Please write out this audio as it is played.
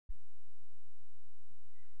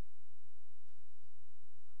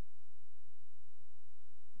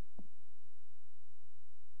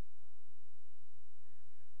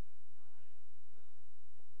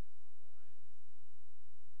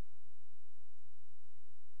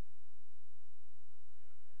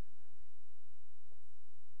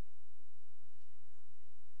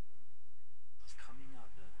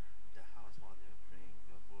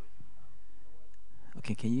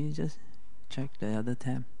Okay, can you just check the other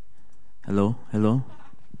tab? Hello, hello,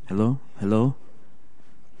 hello, hello.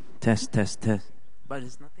 Test, test, test. But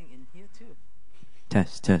there's nothing in here too.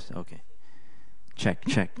 Test, test. Okay. Check,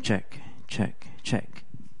 check, check, check, check,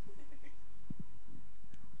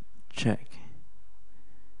 check,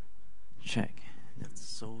 check. That's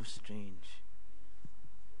so strange.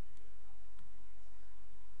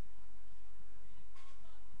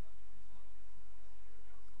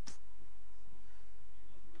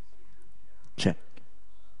 Check.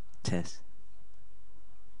 Test.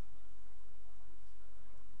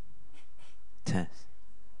 Test.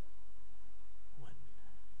 What?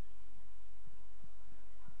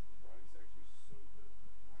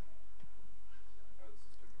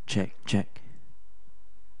 Check, check.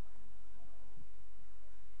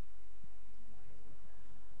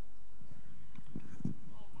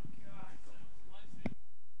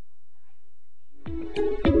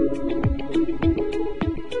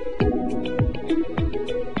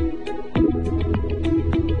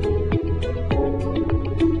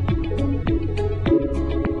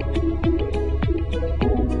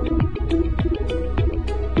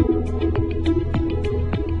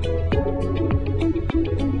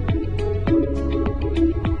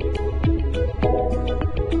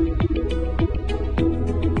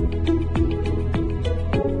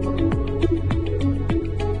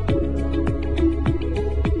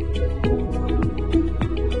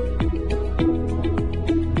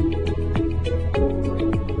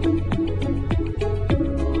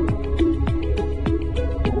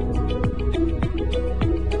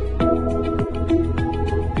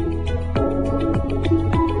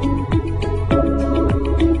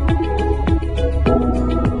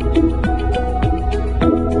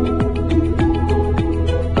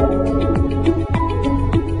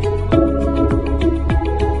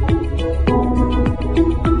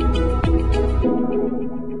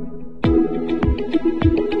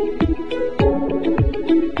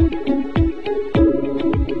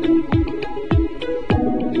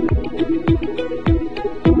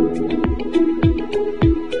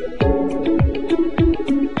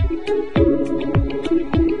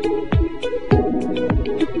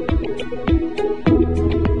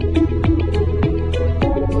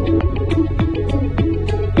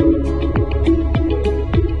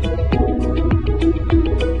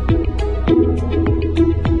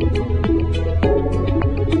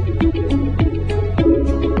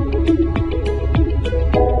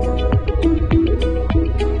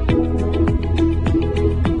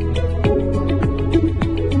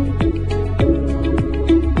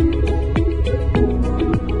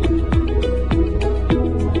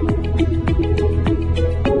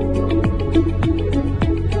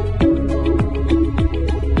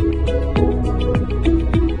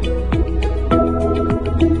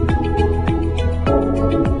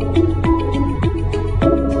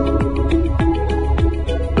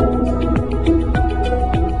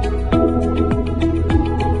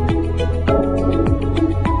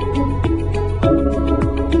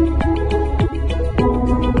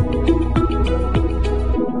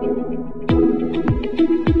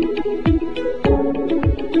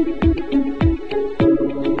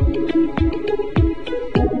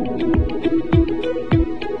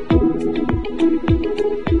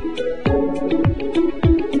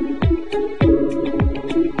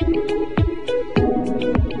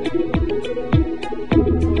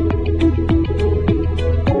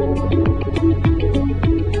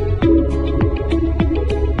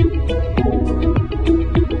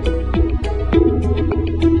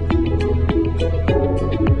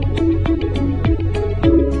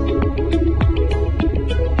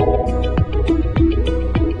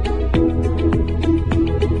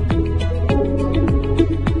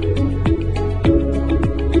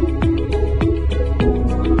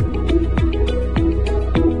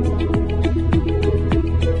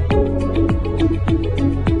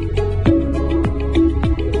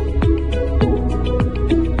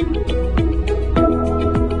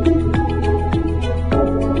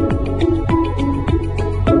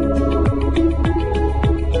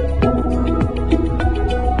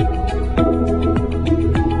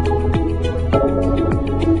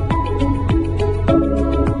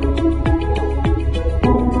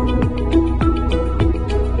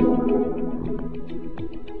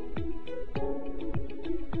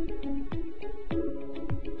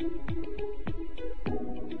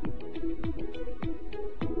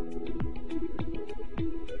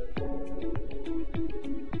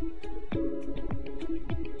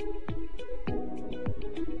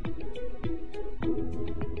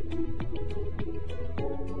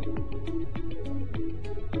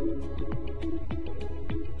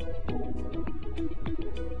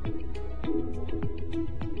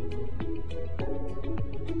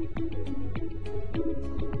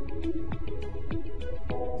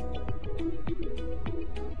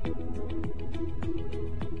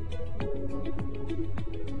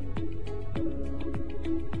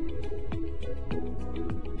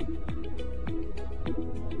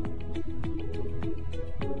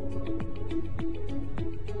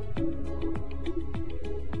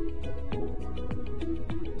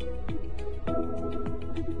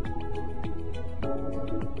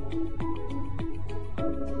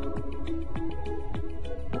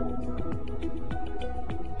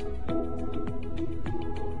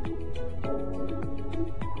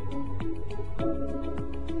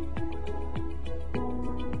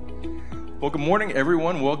 Well, good morning,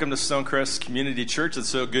 everyone. Welcome to Stonecrest Community Church. It's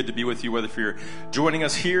so good to be with you, whether if you're joining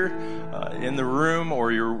us here in the room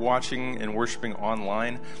or you're watching and worshiping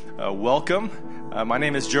online. Welcome. My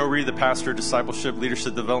name is Joe Reed, the pastor of Discipleship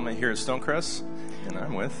Leadership Development here at Stonecrest. And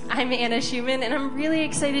I'm Anna Schumann, and I'm really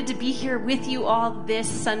excited to be here with you all this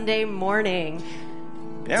Sunday morning.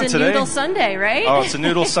 Yeah, it's a Noodle Sunday, right? Oh, it's a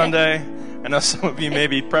Noodle Sunday. I know some of you may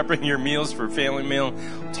be prepping your meals for a family meal.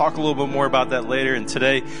 We'll talk a little bit more about that later. And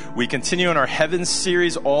today we continue on our Heavens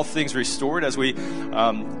series, All Things Restored, as we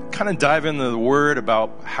kind of dive into the Word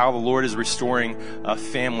about how the Lord is restoring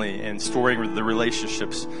family and restoring the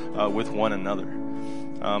relationships with one another.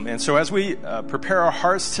 And so as we prepare our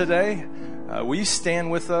hearts today, will you stand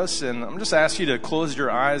with us? And I'm just asking you to close your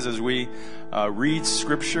eyes as we read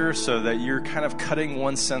Scripture so that you're kind of cutting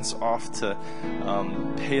one sense off to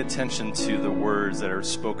pay attention to the words that are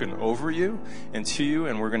spoken over you and to you.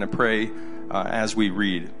 And we're going to pray as we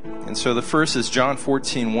read. And so the first is John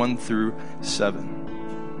 14, 1 through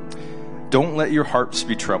 7. Don't let your hearts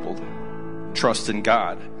be troubled. Trust in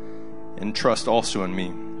God and trust also in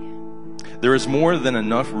me. There is more than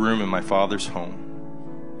enough room in my Father's home.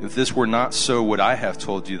 If this were not so, would I have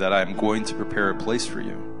told you that I am going to prepare a place for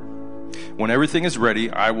you? When everything is ready,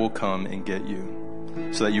 I will come and get you,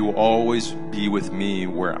 so that you will always be with me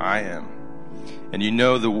where I am, and you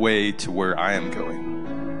know the way to where I am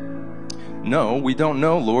going. No, we don't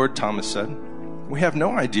know, Lord, Thomas said. We have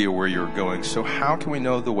no idea where you're going, so how can we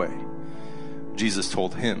know the way? Jesus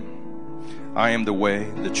told him, I am the way,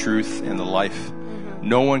 the truth, and the life.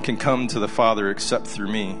 No one can come to the Father except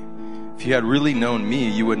through me. If you had really known me,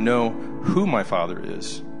 you would know who my Father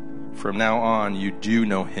is. From now on, you do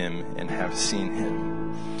know him and have seen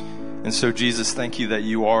him. And so, Jesus, thank you that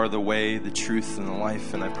you are the way, the truth, and the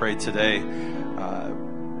life. And I pray today that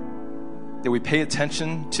we pay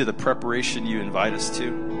attention to the preparation you invite us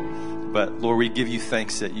to. But, Lord, we give you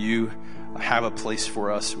thanks that you have a place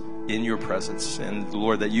for us in your presence. And,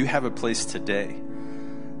 Lord, that you have a place today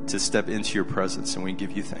to step into your presence. And we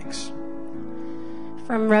give you thanks.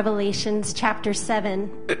 From Revelations chapter 7,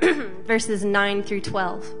 verses 9 through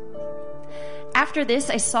 12. After this,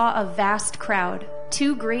 I saw a vast crowd,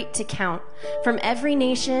 too great to count, from every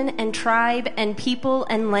nation and tribe and people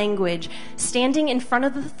and language, standing in front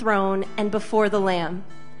of the throne and before the Lamb.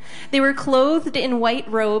 They were clothed in white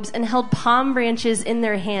robes and held palm branches in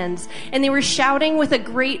their hands, and they were shouting with a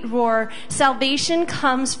great roar, "Salvation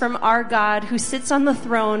comes from our God who sits on the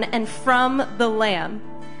throne and from the Lamb."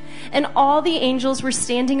 And all the angels were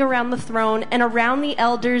standing around the throne and around the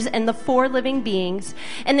elders and the four living beings,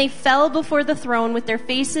 and they fell before the throne with their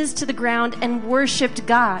faces to the ground and worshiped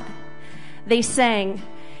God. They sang,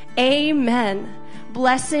 "Amen.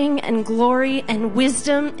 Blessing and glory and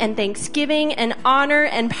wisdom and thanksgiving and honor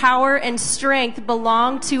and power and strength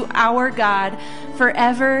belong to our God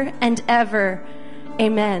forever and ever.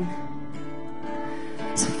 Amen."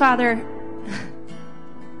 So, Father,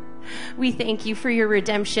 we thank you for your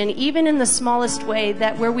redemption, even in the smallest way,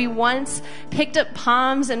 that where we once picked up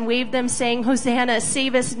palms and waved them saying, "Hosanna,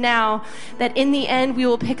 save us now," that in the end we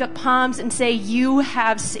will pick up palms and say, "You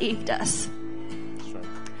have saved us."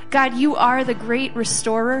 God, you are the great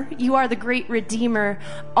restorer. You are the great redeemer.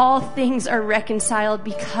 All things are reconciled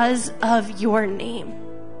because of your name.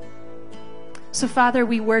 So, Father,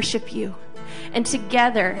 we worship you. And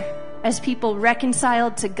together, as people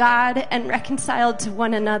reconciled to God and reconciled to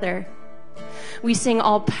one another, we sing,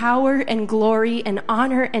 all power and glory and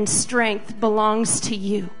honor and strength belongs to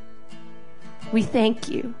you. We thank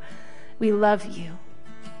you. We love you.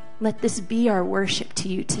 Let this be our worship to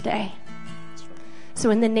you today. So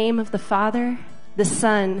in the name of the Father, the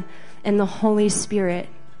Son, and the Holy Spirit,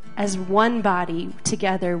 as one body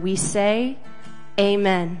together, we say,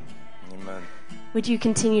 Amen. Amen. Would you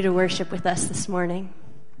continue to worship with us this morning?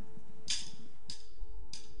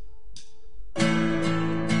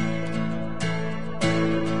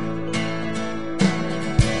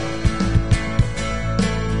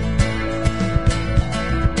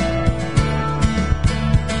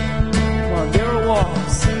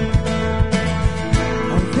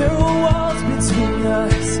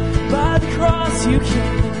 You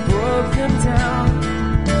came and broke them down.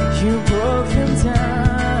 You broke them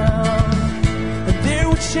down. And there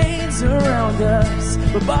were chains around us,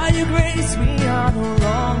 but by your grace we are no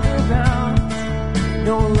longer bound.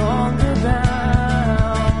 No longer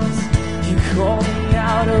bound. You called me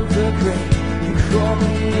out of the grave. You called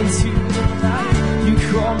me into the light. You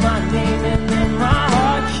called my name and then my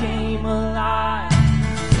heart came alive.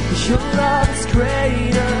 Your love is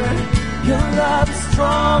greater. Your love is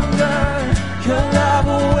stronger. Your love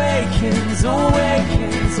awakens,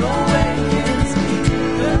 awakens, awakens me.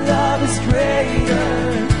 Your love is is greater.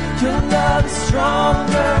 Your love is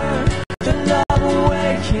stronger. Your love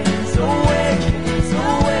awakens, awakens,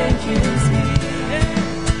 awakens me.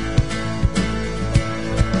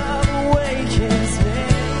 Your love awakens me.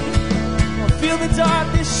 I feel the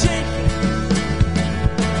darkness shaking.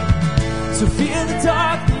 So feel the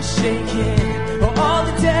darkness shaking. All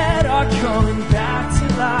the dead are coming back to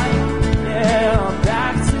life. Yeah,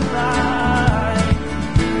 back to life.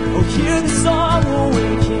 Oh, hear the song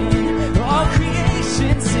awaken. All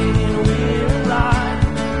creation singing, we're alive.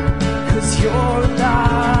 'Cause you're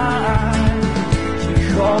alive. You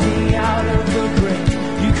call me out of the grave.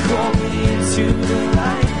 You call me into the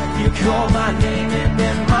light. You call my name and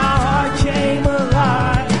then my heart came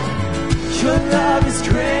alive. Your love is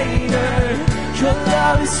greater. Your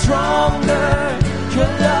love is stronger.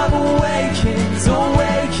 Your love awakens,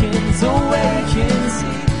 awakens, awakens.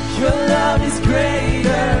 Your love is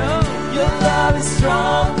greater. Your love is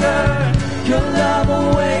stronger. Your love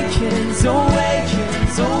awakens,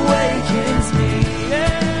 awakens, awakens me.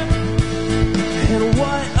 Yeah. And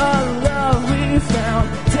what a love we found.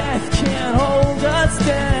 Death can't hold us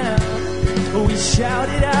down. We shout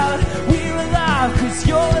it out, we're alive, 'cause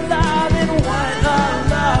you're alive. And what a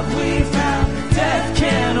love we found. Death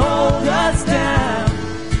can't hold us down.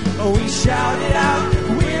 We shout it out,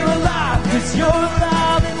 we're alive, 'cause you're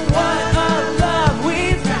alive. And what a love we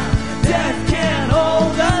found. Death can't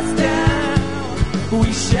hold us down. We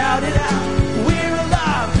shout it out, we're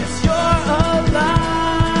alive, 'cause you're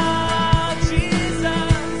alive.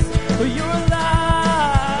 Jesus, you're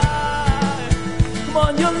alive. Come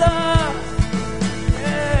on, your love.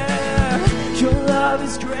 Yeah. Your love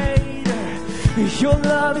is greater. Your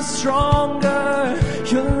love is stronger.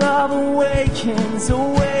 Your love awakens,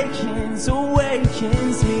 awakens,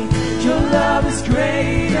 awakens me. Your love is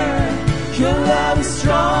greater. Your love is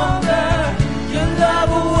stronger. Your love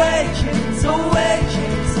awakens,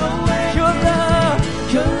 awakens, awakens.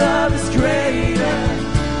 Your love is greater.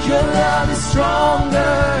 Your love is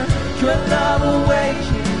stronger. Your love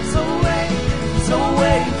awakens, awakens,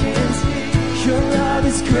 awakens me. Your love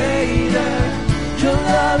is greater. Your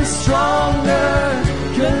love is stronger.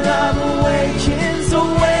 Your love awakens,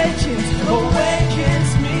 awakens,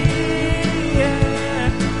 awakens me.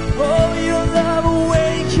 Yeah. Oh, your love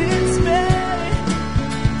awakens me.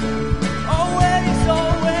 Always,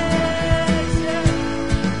 always. Yeah.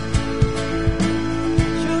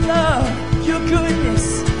 Your love, your goodness,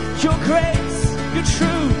 your grace, your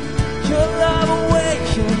truth. Your love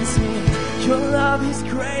awakens me. Your love is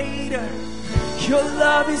greater. Your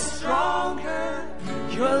love is stronger.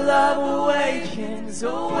 Your love awakens,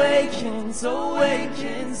 awakens,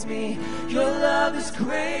 awakens me. Your love is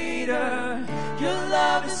greater. Your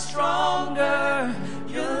love is stronger.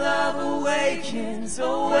 Your love awakens,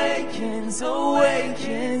 awakens,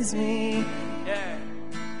 awakens me. Yeah.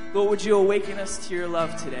 Lord, would you awaken us to your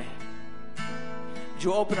love today? Would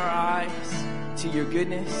you open our eyes to your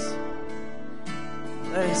goodness?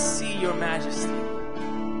 Let us see your majesty.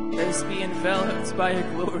 Let us be enveloped by your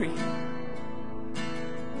glory.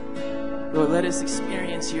 Lord, let us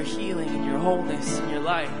experience your healing and your wholeness in your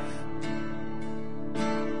life.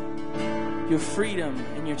 Your freedom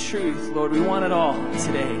and your truth, Lord, we want it all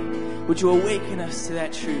today. Would you awaken us to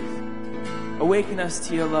that truth? Awaken us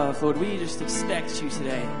to your love, Lord. We just expect you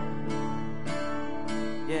today.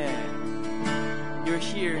 Yeah. You're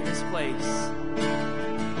here in this place.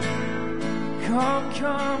 Come,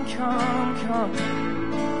 come, come, come.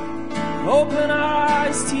 Open our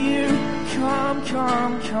eyes to you. Come,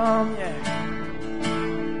 come, come, yeah.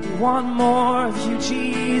 We want more of you,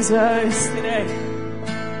 Jesus, today.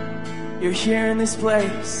 You're here in this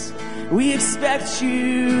place. We expect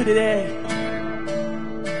you today.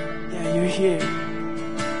 Yeah, you're here.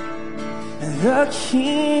 And the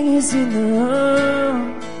King is in the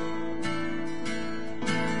room.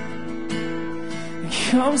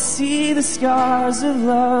 Come see the scars of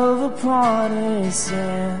love upon his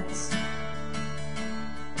hands.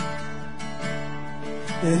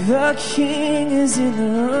 The King is in the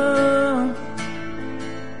room,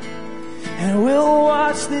 and we'll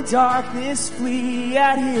watch the darkness flee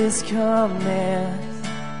at his command.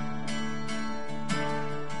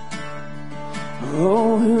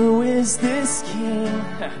 Oh, who is this King?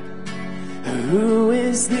 Who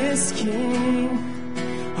is this King?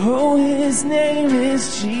 Oh, his name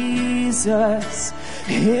is Jesus.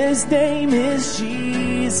 His name is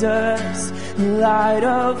Jesus, light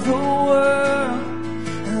of the world.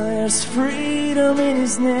 There's freedom in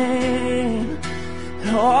his name,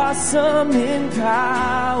 awesome in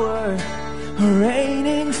power,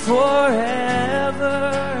 reigning forever,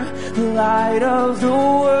 light of the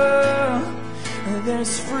world.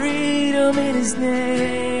 There's freedom in His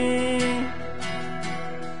name.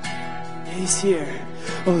 He's here.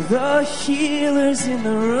 Oh, the healer's in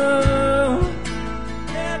the room.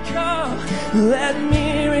 Yeah, come. Let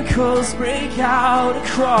miracles break out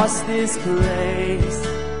across this place.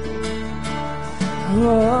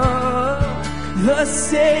 Oh, the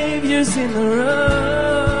Savior's in the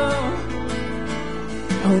room.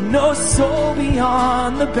 Oh, no soul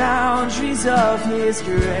beyond the boundaries of His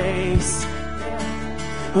grace.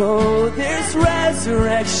 Oh, there's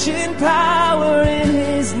resurrection power in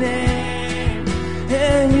His name.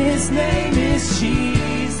 And His name is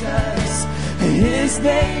Jesus. His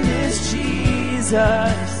name is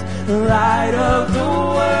Jesus, the light of the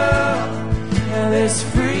world. And there's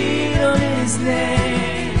freedom in His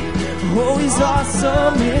name. Oh, He's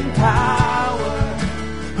awesome in power,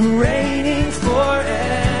 reigning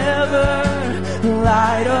forever, the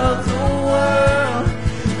light of the world.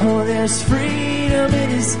 Oh, there's freedom in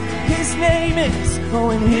His name is, oh,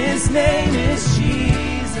 and His name is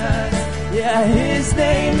Jesus. Yeah, His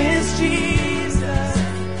name is Jesus,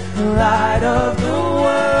 the light of the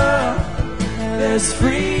world. There's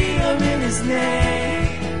freedom in His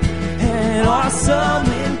name, and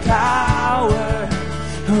awesome in power,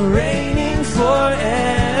 reigning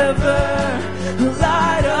forever, the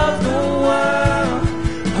light of the world.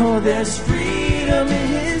 Oh, there's freedom in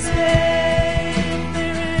His name.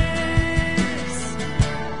 There is.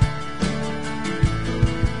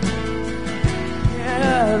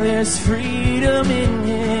 Yeah, there's freedom in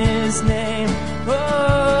His name.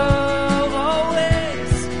 Oh,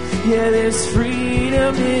 always. Yeah, there's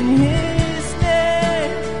freedom in His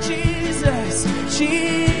name. Jesus,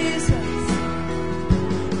 Jesus.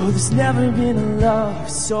 Oh, there's never been a love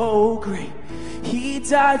so great. He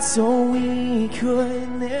died so we could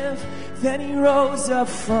live. Then He rose up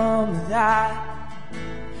from that.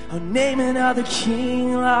 Oh, name another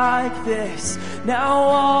king like this. Now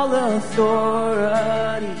all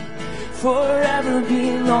authority forever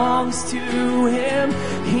belongs to Him.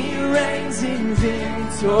 He reigns in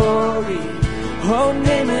victory. Oh,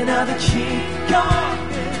 name another king. Come on.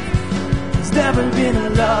 There's never been a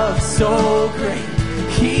love so great.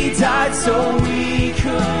 He died so we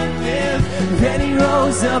could live. Then He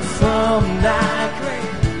rose up from that grave.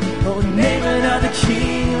 Oh, name another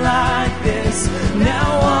king like this.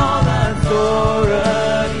 Now all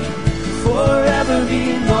authority forever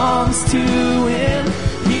belongs to Him.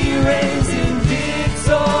 He reigns in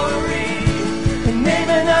victory. And name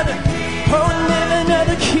another, oh, name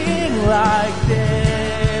another king like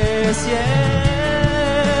this. Yeah.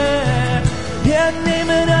 Yeah, name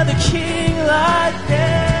another king like this.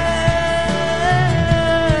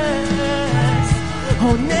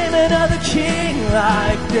 Oh, name another king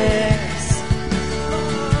like this.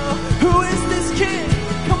 Oh, who is this king?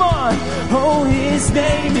 Come on. Oh, His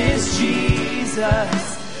name is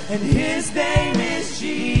Jesus. And His name is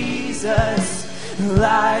Jesus,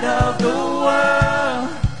 light of the world.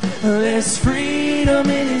 There's freedom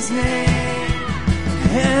in His name,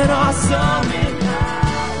 and awesome in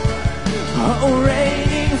oh,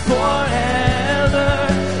 reigning forever.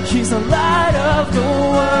 He's the light of the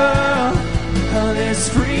world. Oh, there's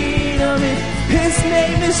freedom in His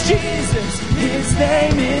name is Jesus. His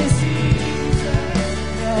name is Jesus.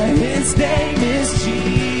 Yeah, His name is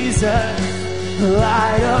Jesus,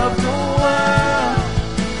 light of the world.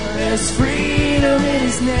 There's freedom in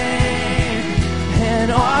His name,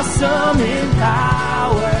 and awesome in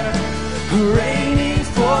power, reigning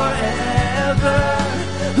forever.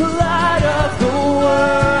 Light of the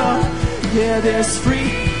world. Yeah, there's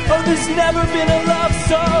free. Oh, there's never been a love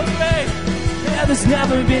so great. Yeah, there's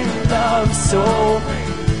never been a love so great.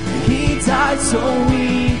 He died so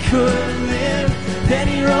we could live. Then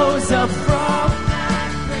He rose up from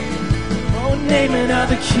that grave. Oh, name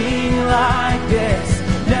another king like this.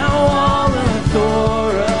 Now all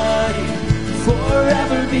authority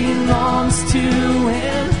forever belongs to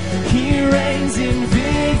Him. He reigns in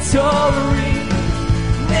victory.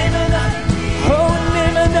 Name another, oh,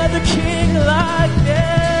 name another king like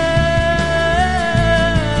that.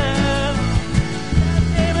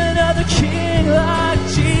 Name another king like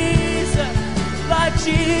Jesus, like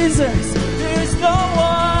Jesus. There's no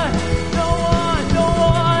one, no one, no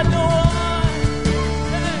one, no one.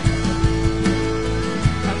 Hey.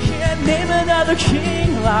 I can't name another king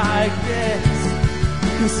like this,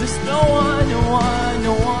 'cause there's no one, no one,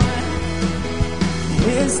 no one.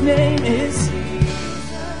 His name is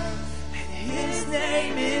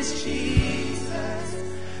Jesus,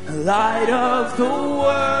 light of the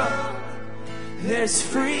world. There's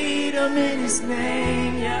freedom in His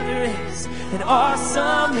name, yeah there is, and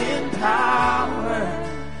awesome in power,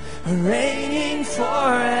 reigning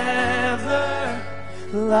forever,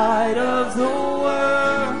 light of the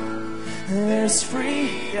world. There's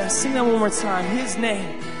free. Yeah, sing that one more time. His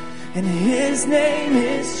name. And his name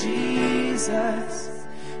is Jesus.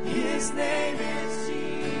 His name is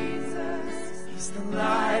Jesus. He's the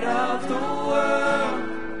light of the world.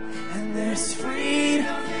 And there's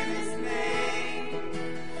freedom in his name.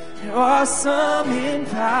 You're awesome in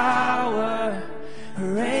power,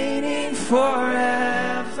 reigning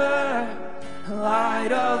forever,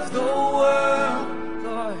 light of the world.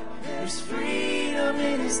 Lord, there's freedom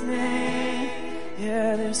in his name.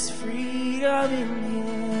 Yeah, there's freedom in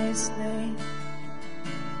his name.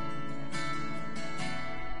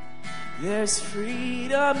 There's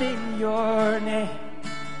freedom in your name.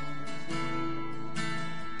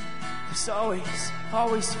 There's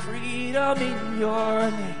always freedom in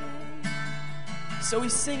your name. So we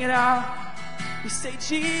sing it out. We say,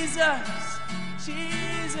 Jesus,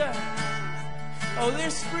 Jesus. Oh,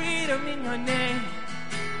 there's freedom in your name.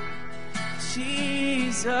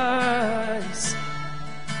 Jesus.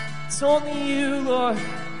 It's only you, Lord.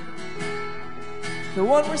 The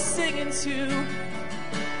one we're singing to.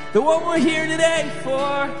 The one we're here today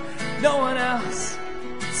for. No one else.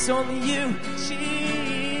 It's only you,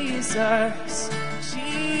 Jesus.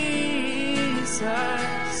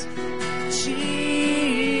 Jesus.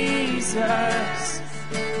 Jesus.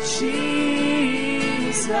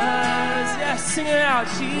 Jesus. Yeah, sing it out.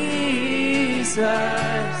 Jesus.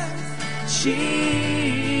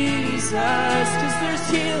 Jesus. 'Cause there's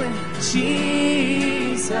healing.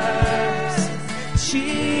 Jesus.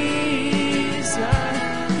 Jesus.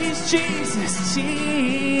 He's Jesus.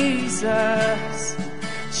 Jesus.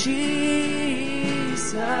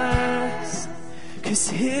 Jesus. 'Cause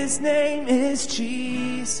his name is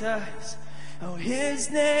Jesus. Oh,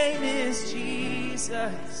 his name is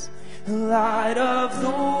Jesus, the light of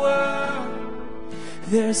the world.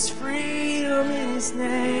 There's freedom in his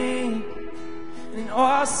name, and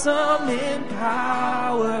awesome in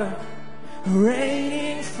power,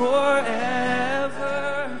 reigning forever,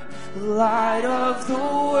 the light of the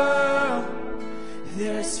world.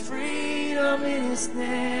 There's freedom in his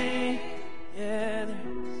name. Yeah, there's.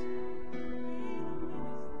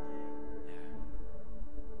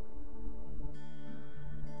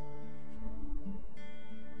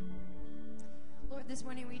 This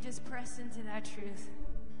morning we just press into that truth.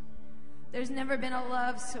 There's never been a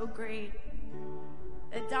love so great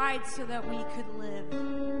that died so that we could live,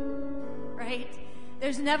 right?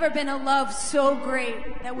 There's never been a love so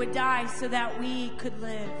great that would die so that we could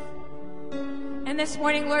live. And this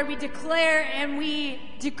morning, Lord, we declare and we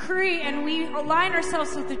decree and we align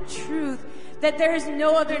ourselves with the truth that there is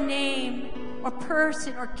no other name or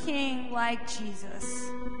person or king like Jesus.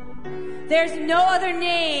 There's no other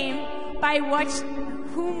name by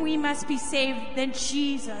whom we must be saved than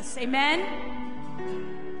Jesus. Amen?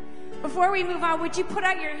 Before we move on, would you put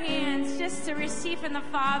out your hands just to receive from the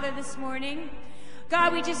Father this morning?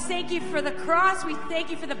 God, we just thank you for the cross. We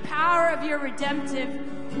thank you for the power of your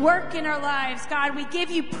redemptive work in our lives. God, we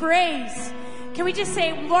give you praise. Can we just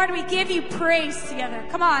say, Lord, we give you praise together?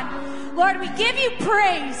 Come on. Lord, we give you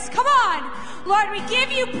praise. Come on. Lord, we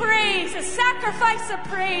give you praise, a sacrifice of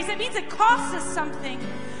praise. It means it costs us something.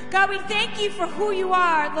 God, we thank you for who you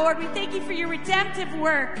are, Lord. We thank you for your redemptive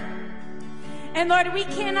work. And Lord, we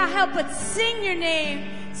cannot help but sing your name,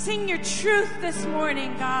 sing your truth this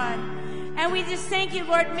morning, God. And we just thank you,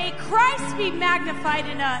 Lord. May Christ be magnified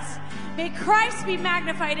in us. May Christ be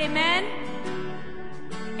magnified. Amen.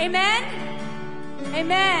 Amen.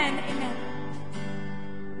 Amen. Amen.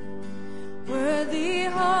 Worthy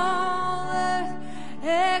all earth,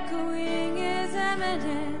 echoing his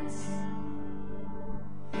eminence.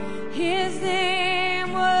 His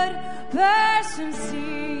name would burst from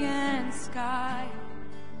sea and sky,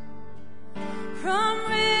 from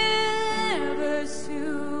rivers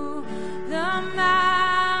to the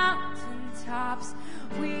mountain tops.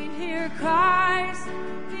 We hear Christ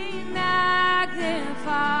be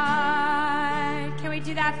magnified. Can we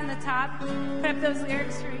do that from the top? Put up those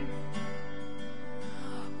lyrics for me.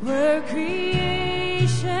 Were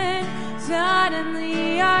creation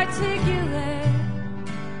suddenly articulate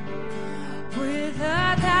with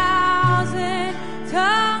 1,000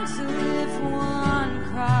 tongues to lift one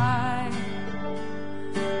cry,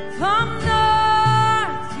 from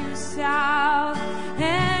north to south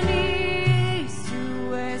and east to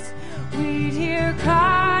west, we'd hear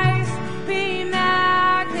Christ be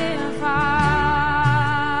magnified.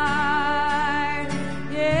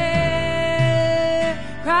 Yeah,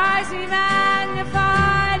 Christ be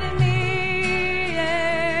magnified in me.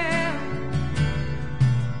 Yeah.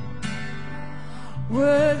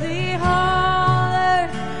 Worthy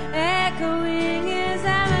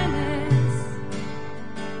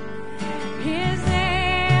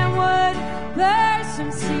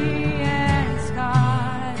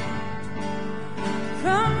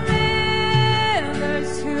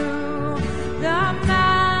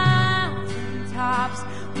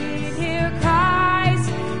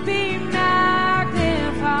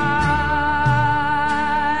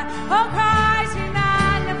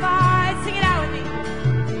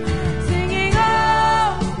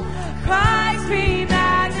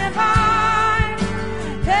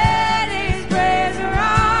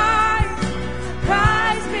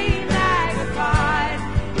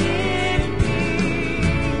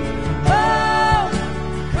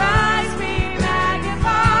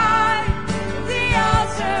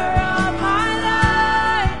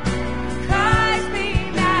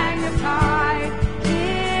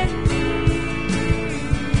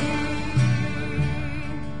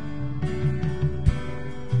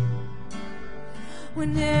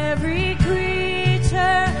when every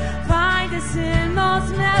creature finds its inmost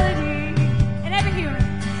melody, and every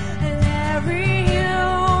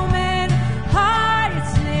human heart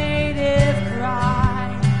its native cry,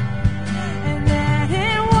 and then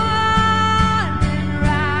in wandering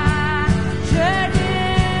rapture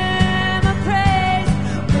hymn of praise,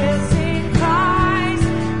 we'll sing Christ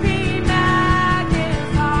be magnified.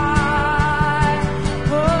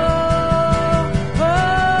 Oh, oh,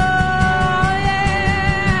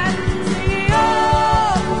 yeah. Sing, oh,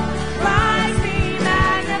 Christ be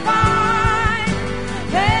magnified.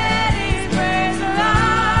 Let His praise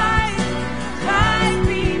arise. Christ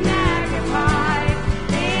be magnified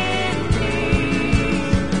in me.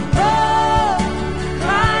 Oh,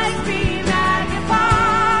 Christ be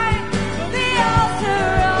magnified. The altar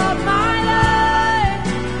of my life.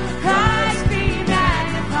 Christ be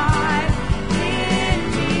magnified in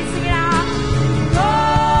me. Sing it out.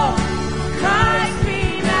 Oh, Christ be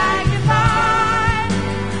magnified.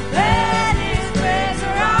 Let His praise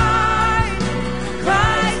arise.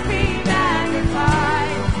 Christ be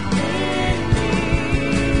magnified in me.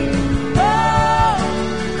 Oh,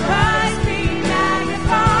 Christ be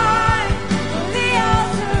magnified. The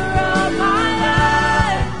altar of my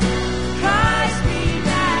life. Christ be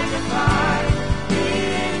magnified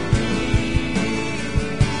in me.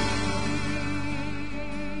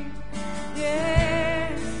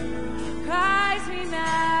 Yes, Christ be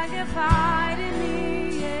magnified in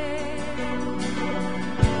me. Yeah.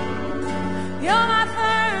 You're my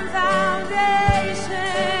firm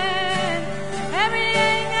foundation.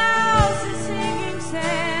 Everything else is sinking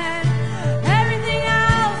sand. Everything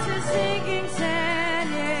else is sinking sand.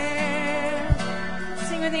 Yeah.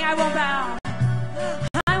 Sing with me, I won't bow.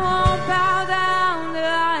 I won't bow down to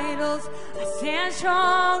idols. I stand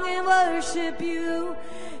strong and worship you.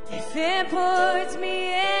 If it puts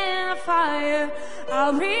me in a fire,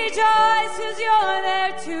 I'll rejoice 'cause you're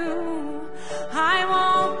there too. I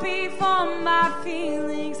won't be for my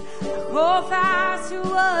feelings. I'll hold fast to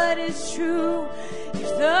what is true. If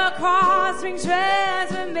the cross brings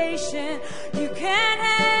transformation, you can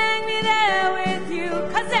hang me there with you.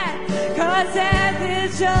 'Cause death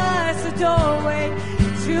is just a doorway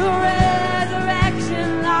to resurrection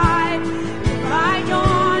life. If I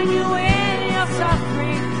join you in your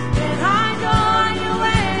suffering, then I join you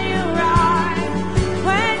when you rise.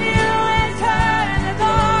 When you enter the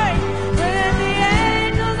glory, with the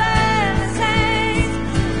angels and the saints,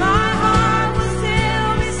 my heart will still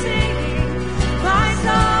be singing, my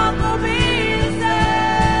song will be the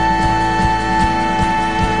same.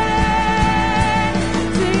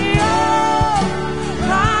 Sing, oh,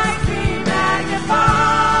 Christ be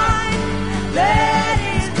magnified. Let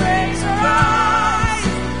His praise arise.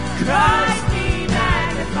 Christ be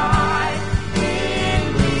magnified in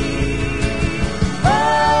me.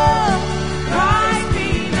 Oh, Christ be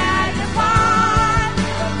magnified.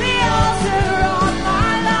 The altar of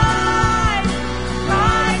my life.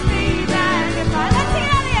 Christ be magnified. Let's sing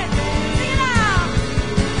it out again. Sing it out.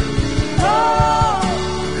 Oh,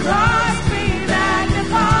 Christ be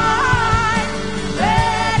magnified.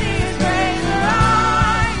 Let His praise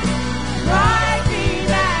arise. Christ be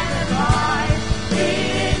magnified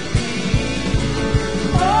in me.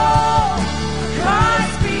 Oh,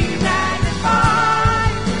 Christ be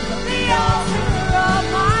magnified. The altar of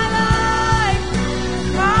my life.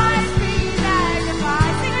 Christ be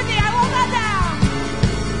magnified. Sing with me, I won't bow down.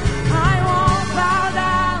 I won't bow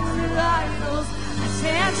down to idols. I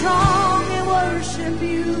stand strong and worship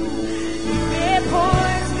you. If it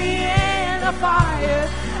pours me in the fire,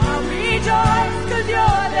 I'll rejoice 'cause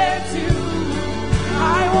you're there too.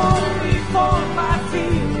 I won't be for my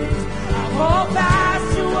feelings. I hold fast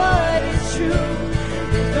to what is true.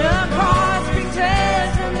 If the cross brings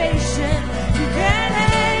transformation, you can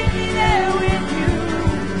hang me there with you.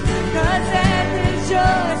 'Cause death is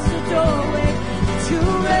just a doorway to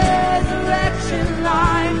resurrection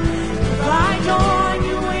life. If I join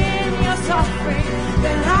you in your suffering,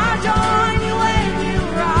 then I join you when you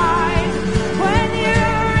rise. When you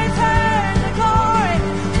return the glory,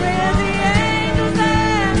 with the angels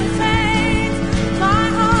and the saints, my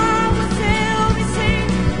heart will still be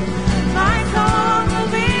singing, my song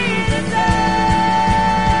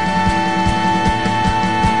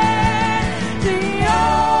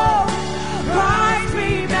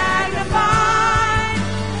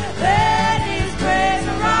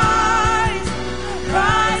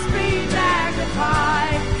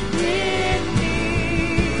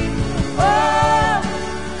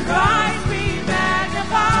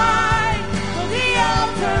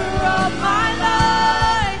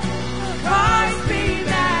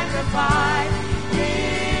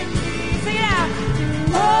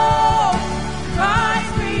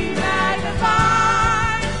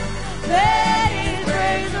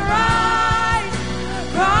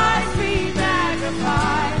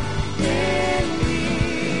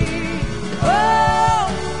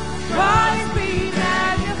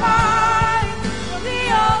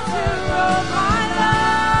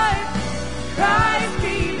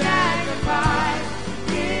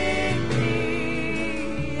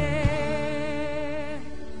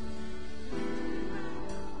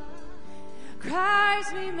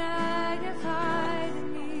Christ be magnified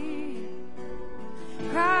in me.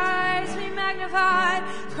 Christ be magnified.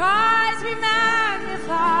 Christ be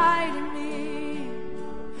magnified in me.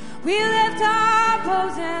 We lift up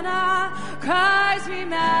Hosanna. Christ be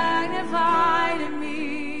magnified in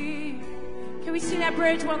me. Can we sing that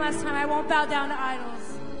bridge one last time? I won't bow down to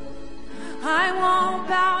idols. I won't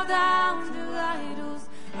bow down to idols.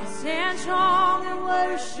 I'll stand strong and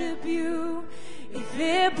worship you. If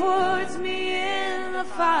it puts me in the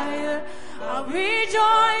fire, I'll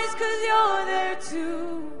rejoice 'cause you're there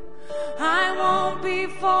too. I won't be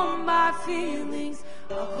formed by feelings.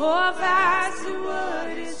 I'll hold fast to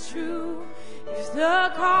what is true. If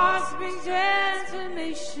the cross brings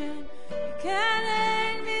transformation, you can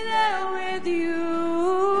hang me there with you.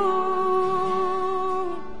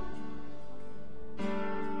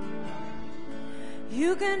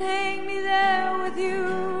 You can hang me there with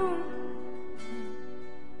you.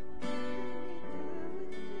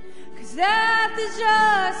 'Cause death is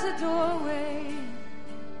just a doorway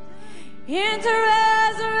into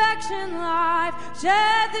resurrection life.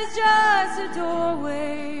 Death is just a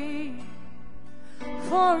doorway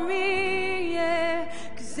for me, yeah.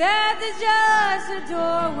 'Cause death is just a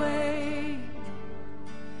doorway,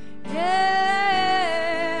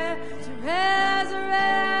 yeah, to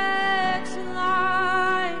resurrection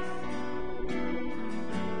life.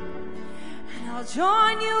 And I'll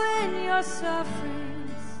join you in your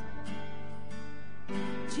sufferings,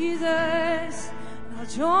 Jesus. I'll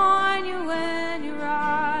join you when you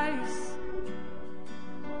rise.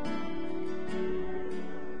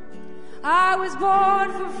 I was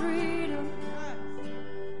born for freedom.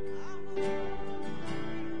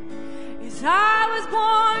 Yes, I was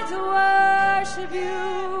born to worship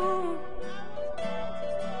you.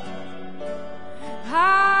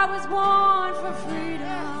 I was born for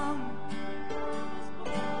freedom.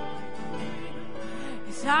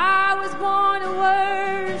 Yes, I was born to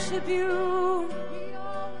worship you.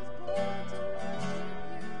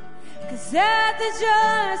 'Cause death is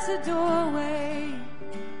just a doorway.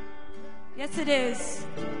 Yes, it is.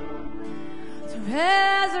 To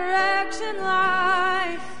resurrection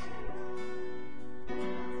life.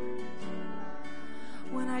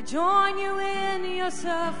 When I join you in your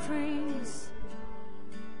sufferings,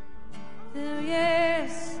 then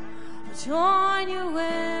yes, I'll join you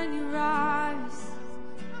when you rise.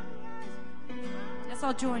 Yes,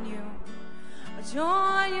 I'll join you. I'll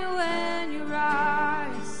join you when you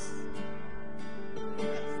rise.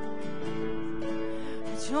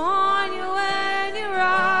 Join you when you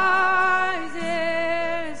rise,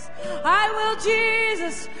 yes. I will,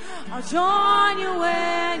 Jesus. I'll join you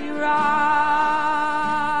when you rise,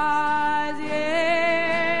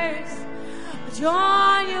 yes. I'll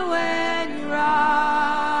join you when you rise.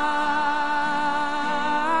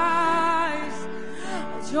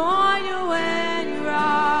 I'll join you when you rise.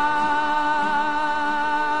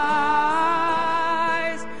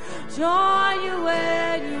 Join you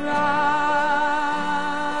when you rise.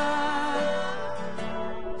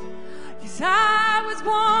 I was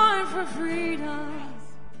born for freedom.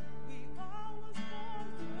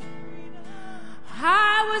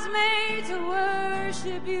 I was made to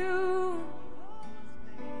worship you.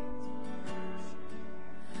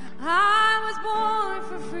 I was born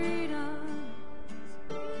for freedom.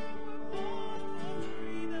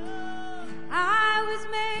 I was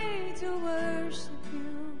made to worship you.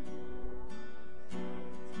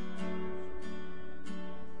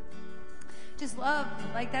 Just love,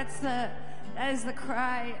 like that is the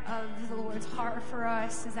cry of the Lord's heart for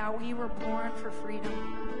us, is that we were born for freedom.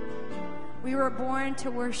 We were born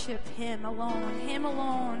to worship Him alone, Him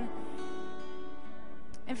alone.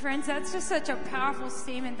 And friends, that's just such a powerful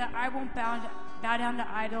statement, that I won't bow down to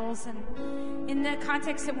idols. And in the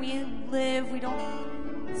context that we live,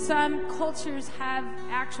 some cultures have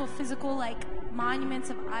actual physical, like,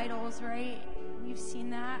 monuments of idols, right? We've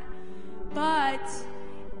seen that. But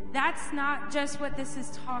that's not just what this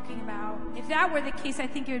is talking about. If that were the case, I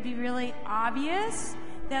think it would be really obvious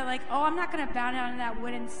that, like, oh, I'm not going to bow down to that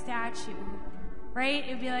wooden statue, right? It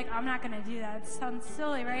would be like, I'm not going to do that. It sounds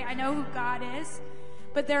silly, right? I know who God is,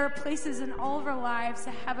 but there are places in all of our lives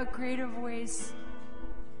that have a greater voice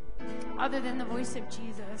other than the voice of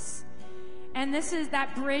Jesus. And this is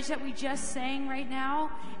that bridge that we just sang right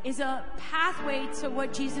now, is a pathway to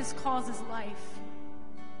what Jesus calls his life.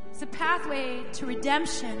 It's a pathway to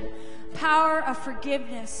redemption, power of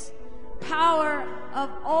forgiveness, power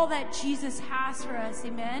of all that Jesus has for us.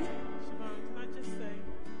 Amen? Siobhan, can I just say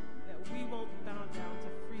that we won't bow down to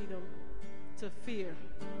freedom, to fear.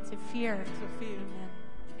 To fear. To fear. Amen.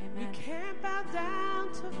 Amen. We can't bow down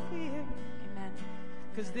to fear. Amen.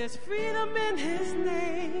 'cause there's freedom in his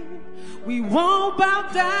name. We won't bow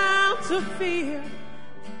down to fear,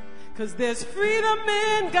 'cause there's freedom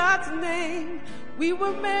in God's name. We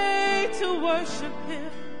were made to worship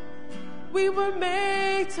him. We were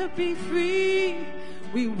made to be free.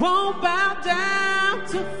 We won't bow down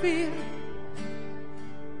to fear.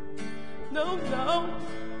 No, no,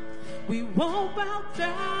 we won't bow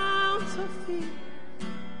down to fear.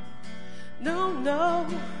 No, no,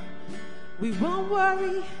 we won't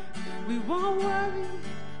worry. We won't worry.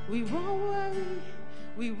 We won't worry.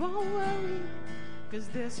 We won't worry. 'Cause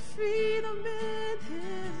there's freedom in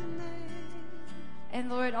his name. And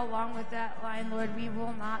Lord, along with that line, Lord, we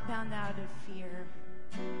will not bow down to fear.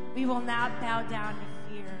 We will not bow down to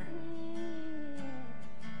fear.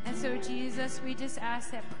 And so, Jesus, we just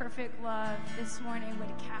ask that perfect love this morning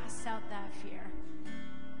would cast out that fear.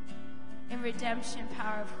 And redemption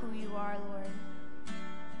power of who you are, Lord.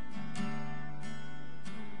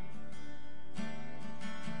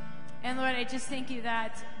 And Lord, I just thank you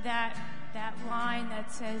that line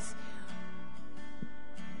that says,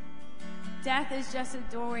 death is just a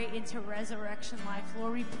doorway into resurrection life.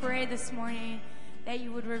 Lord, we pray this morning that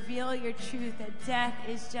you would reveal your truth, that death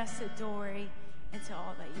is just a doorway into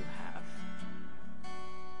all that you have.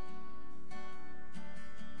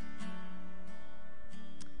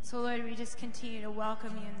 So, Lord, we just continue to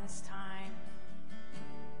welcome you in this time.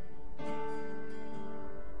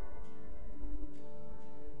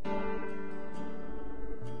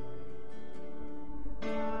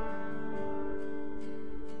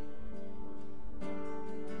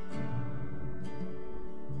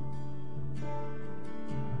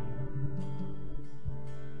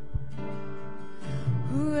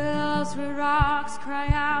 Who else would rocks cry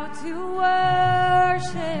out to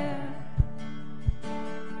worship?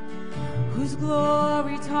 Whose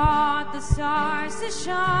glory taught the stars to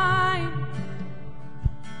shine?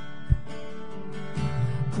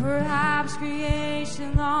 Perhaps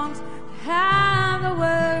creation longs to have the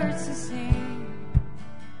words to sing.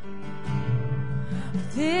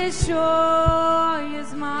 This joy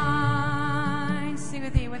is mine. Sing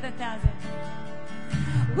with me, with 1,000.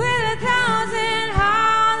 With 1,000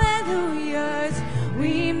 hallelujahs,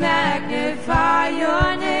 we magnify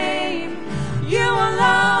your name. You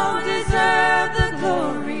alone deserve the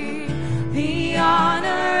glory, the honor,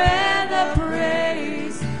 and the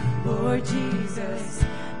praise. Lord Jesus,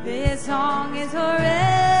 this song is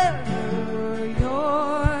forever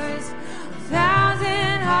yours.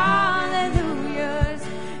 1,000 hallelujahs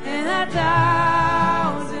and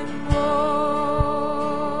 1,000 more.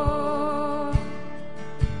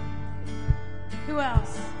 Who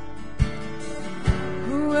else?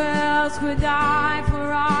 Who else would die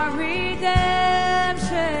for our redemption?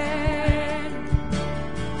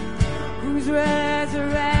 Whose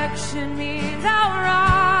resurrection means our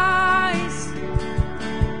rise?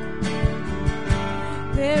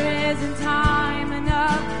 There isn't time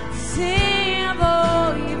enough to sing of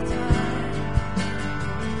all you've done.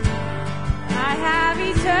 I have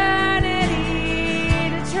eternity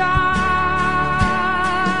to try.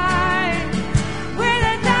 With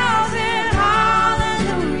 1,000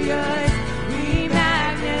 hallelujahs, we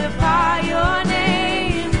magnify your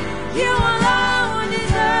name. You alone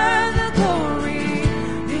deserve the glory,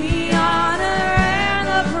 the honor, and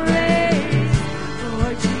the praise.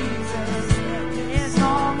 Lord Jesus, this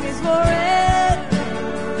song is forever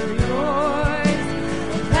yours.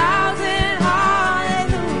 1,000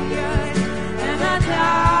 hallelujahs and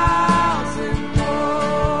 1,000 more.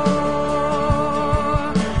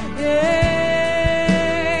 Yes,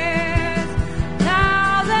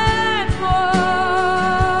 1,000 more.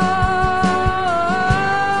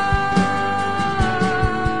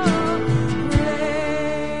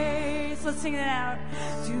 Praise. Let's sing it out.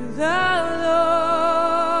 To the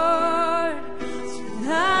Lord, to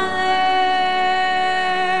the Lamb,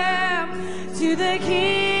 to the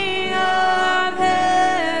King of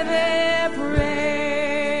heaven,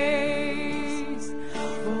 praise.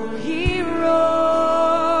 For he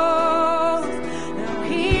rose, now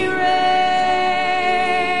he reigns.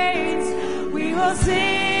 We will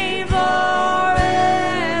sing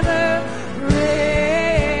forever, praise.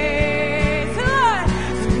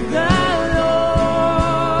 To the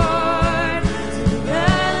Lord, to the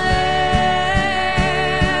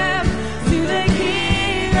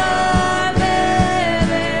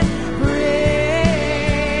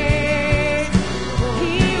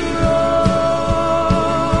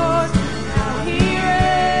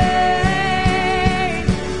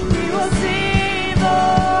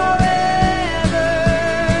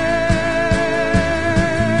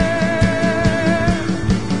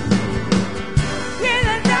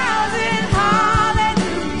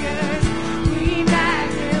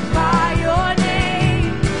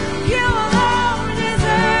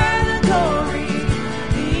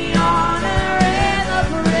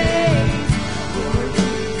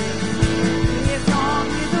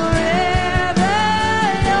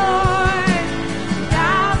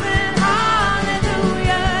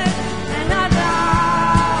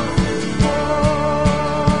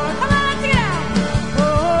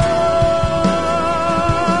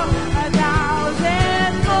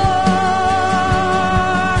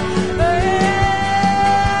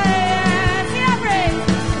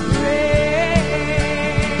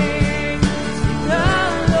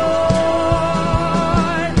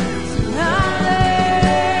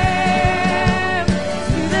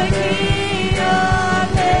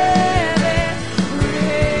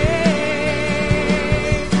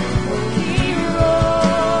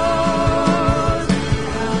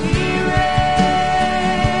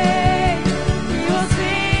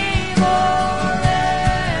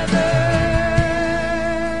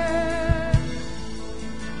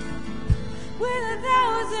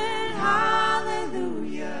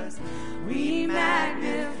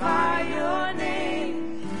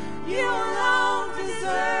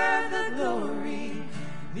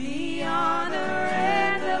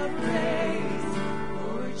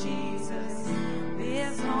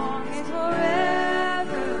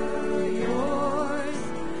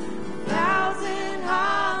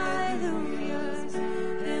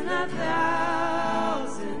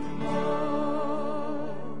 1,000 more.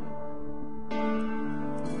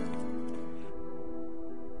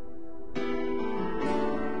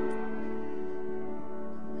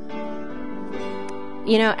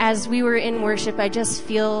 You know, as we were in worship, I just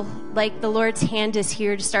feel like the Lord's hand is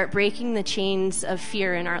here to start breaking the chains of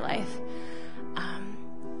fear in our life.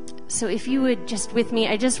 So if you would just with me,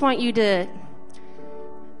 I just want you to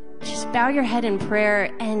just bow your head in prayer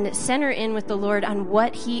and center in with the Lord on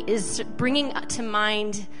what he is bringing to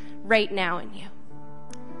mind right now in you.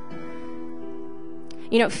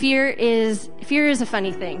 You know, fear is a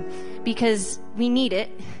funny thing because we need it.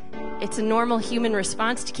 It's a normal human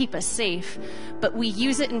response to keep us safe, but we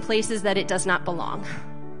use it in places that it does not belong.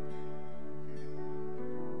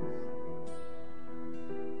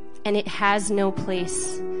 And it has no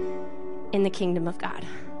place in the kingdom of God.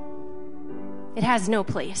 It has no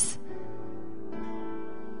place.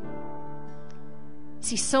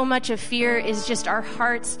 See, so much of fear is just our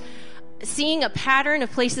hearts seeing a pattern of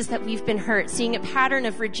places that we've been hurt, seeing a pattern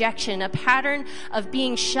of rejection, a pattern of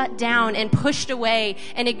being shut down and pushed away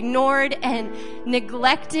and ignored and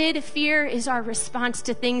neglected. Fear is our response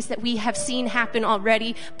to things that we have seen happen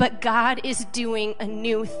already, but God is doing a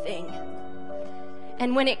new thing.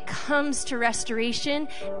 And when it comes to restoration,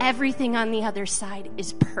 everything on the other side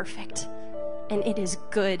is perfect, and it is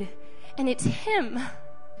good, and it's Him.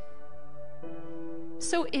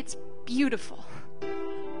 So it's beautiful.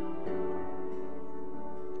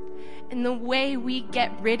 And the way we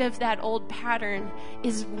get rid of that old pattern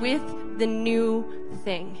is with the new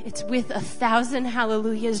thing. It's with 1,000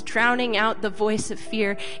 hallelujahs drowning out the voice of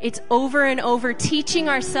fear. It's over and over teaching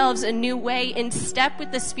ourselves a new way in step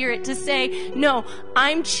with the Spirit to say, no,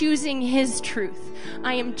 I'm choosing His truth.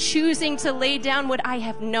 I am choosing to lay down what I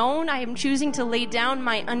have known. I am choosing to lay down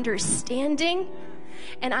my understanding.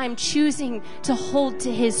 And I'm choosing to hold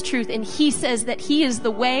to His truth. And He says that He is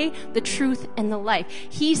the way, the truth, and the life.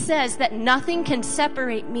 He says that nothing can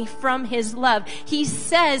separate me from His love. He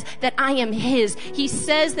says that I am His. He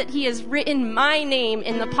says that He has written my name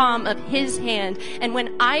in the palm of His hand. And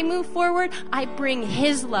when I move forward, I bring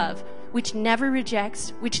His love, which never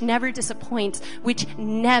rejects, which never disappoints, which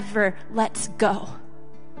never lets go.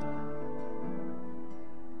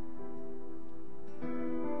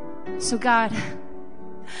 So God,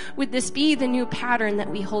 would this be the new pattern that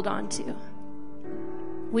we hold on to?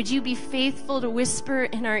 Would you be faithful to whisper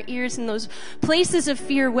in our ears in those places of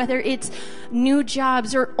fear, whether it's new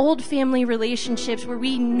jobs or old family relationships where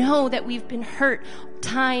we know that we've been hurt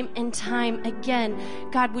time and time again?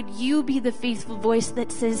 God, would you be the faithful voice that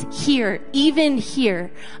says, here, even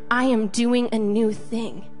here, I am doing a new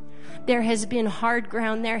thing. There has been hard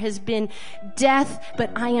ground, there has been death, but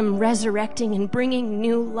I am resurrecting and bringing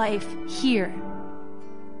new life here.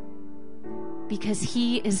 Because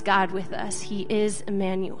He is God with us. He is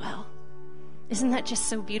Emmanuel. Isn't that just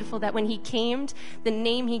so beautiful that when He came, the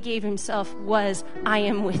name He gave Himself was, I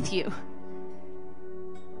am with you.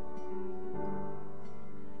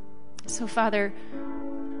 So, Father,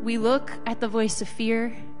 we look at the voice of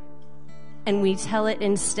fear and we tell it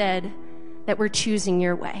instead that we're choosing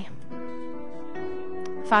your way.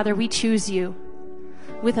 Father, we choose you.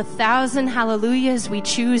 With 1,000 hallelujahs, we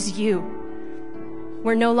choose you.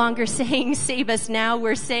 We're no longer saying, save us now.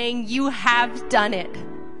 We're saying, you have done it.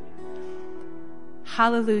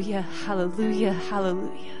 Hallelujah, hallelujah,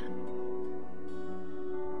 hallelujah.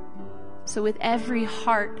 So with every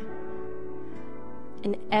heart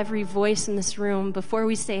and every voice in this room, before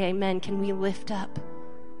we say amen, can we lift up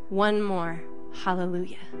one more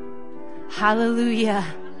hallelujah? Hallelujah,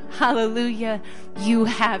 hallelujah. You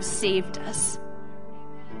have saved us.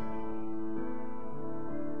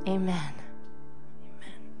 Amen.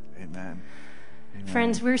 Amen. Amen.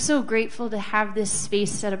 Friends, we're so grateful to have this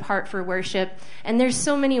space set apart for worship. And there's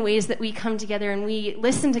so many ways that we come together and we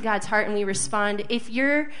listen to God's heart and we respond. If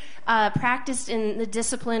you're practiced in the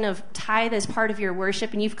discipline of tithe as part of your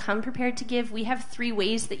worship and you've come prepared to give, we have 3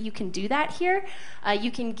 ways that you can do that here.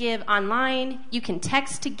 You can give online, you can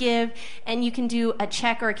text to give, and you can do a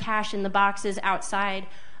check or a cash in the boxes outside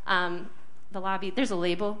the lobby. There's a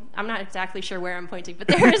label. I'm not exactly sure where I'm pointing, but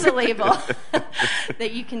there is a label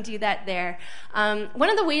that you can do that there. One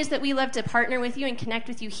of the ways that we love to partner with you and connect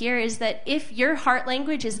with you here is that if your heart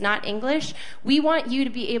language is not English, we want you to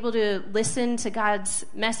be able to listen to God's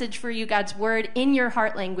message for you, God's word in your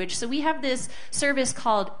heart language. So we have this service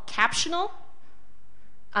called Captional.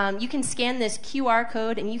 You can scan this QR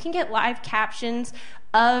code and you can get live captions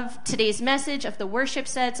of today's message, of the worship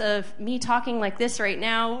sets, of me talking like this right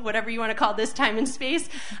now, whatever you want to call this time and space,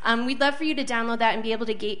 we'd love for you to download that and be able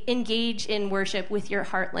to engage in worship with your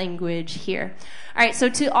heart language here. All right, so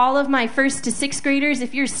to all of my 1st to 6th graders,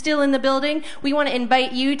 if you're still in the building, we want to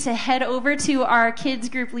invite you to head over to our kids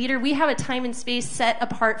group leader. We have a time and space set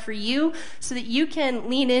apart for you so that you can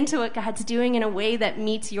lean into what God's doing in a way that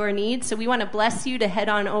meets your needs. So we want to bless you to head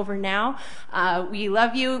on over now. We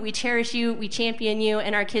love you, we cherish you, we champion you,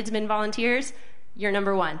 and our Kidsmen volunteers, you're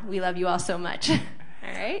number one. We love you all so much. All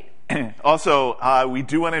right? Also, we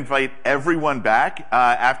do want to invite everyone back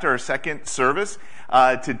after our second service.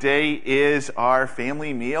 Today is our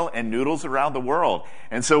family meal and noodles around the world.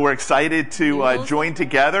 And so we're excited to join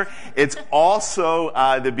together. It's also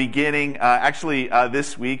the beginning,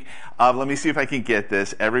 this week, let me see if I can get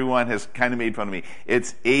this. Everyone has kind of made fun of me.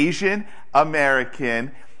 It's Asian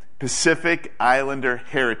American Pacific Islander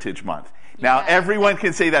Heritage Month. Now, everyone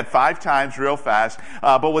can say that 5 times real fast,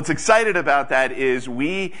 but what's excited about that is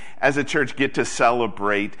we, as a church, get to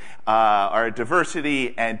celebrate our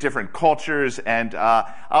diversity and different cultures, and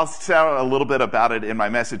I'll say a little bit about it in my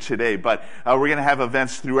message today, but we're going to have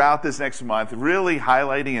events throughout this next month really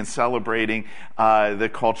highlighting and celebrating the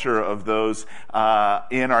culture of those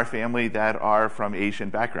in our family that are from Asian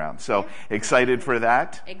backgrounds. So, excited for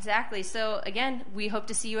that. Exactly. So, again, we hope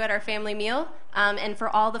to see you at our family meal, and for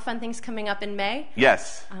all the fun things coming up in May.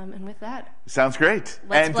 Yes. And with that, sounds great.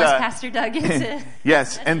 Let's bless Pastor Doug into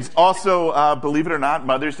yes, and also, believe it or not,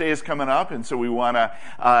 Mother's Day is coming up, and so we want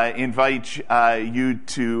to invite you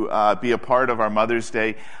to be a part of our Mother's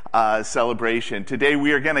Day celebration. Today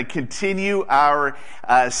we are going to continue our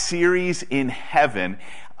series in heaven,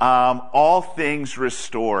 All Things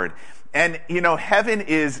Restored. And, you know, heaven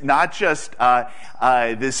is not just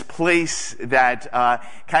this place that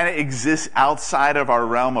kind of exists outside of our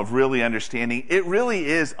realm of really understanding. It really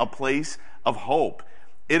is a place of hope.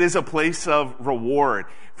 It is a place of reward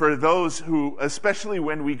for those who, especially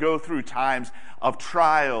when we go through times of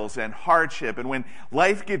trials and hardship, and when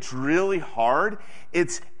life gets really hard,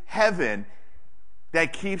 it's heaven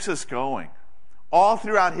that keeps us going. All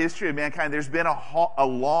throughout history of mankind, there's been a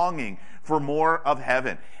longing for more of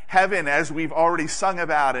heaven. Heaven, as we've already sung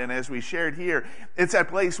about and as we shared here, it's that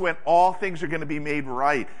place when all things are going to be made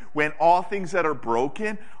right, when all things that are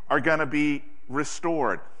broken are going to be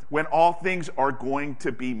restored, when all things are going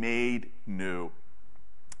to be made new.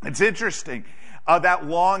 It's interesting. That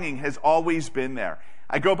longing has always been there.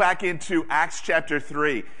 I go back into Acts chapter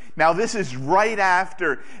 3. Now, this is right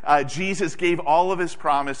after Jesus gave all of his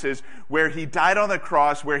promises, where he died on the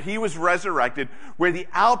cross, where he was resurrected, where the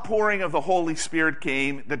outpouring of the Holy Spirit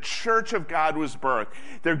came, the church of God was birthed.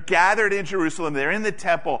 They're gathered in Jerusalem, they're in the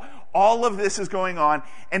temple. All of this is going on,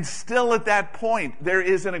 and still at that point, there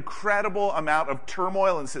is an incredible amount of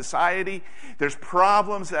turmoil in society. There's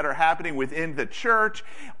problems that are happening within the church.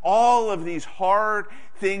 All of these hard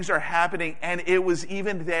things are happening, and it was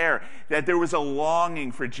even there that there was a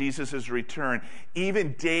longing for Jesus' return,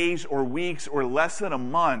 even days or weeks or less than a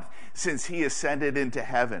month since he ascended into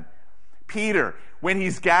heaven. Peter, when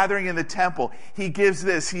he's gathering in the temple, he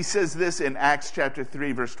says this in Acts chapter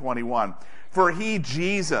 3, verse 21. For he,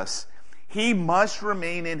 Jesus, he must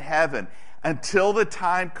remain in heaven until the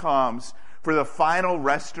time comes for the final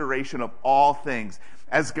restoration of all things,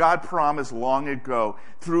 as God promised long ago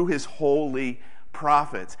through his holy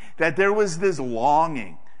prophets. That there was this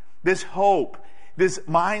longing, this hope, this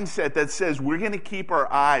mindset that says we're going to keep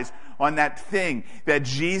our eyes on that thing that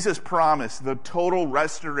Jesus promised, the total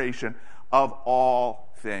restoration of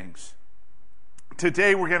all things.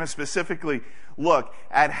 Today we're going to specifically look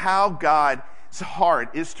at how God's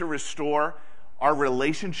heart is to restore our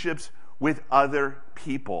relationships with other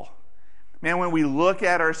people. Man, when we look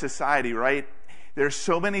at our society, right, there's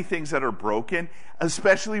so many things that are broken,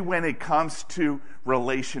 especially when it comes to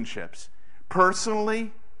relationships,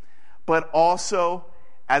 personally, but also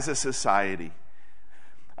as a society.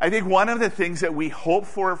 I think one of the things that we hope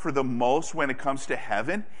for the most when it comes to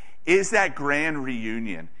heaven is that grand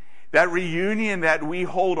reunion. That reunion that we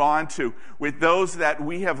hold on to with those that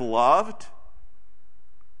we have loved,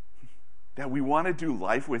 that we want to do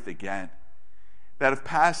life with again, that have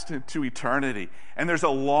passed into eternity. And there's a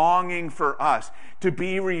longing for us to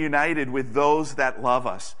be reunited with those that love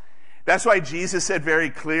us. That's why Jesus said very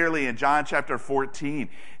clearly in John chapter 14,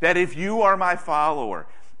 that if you are my follower,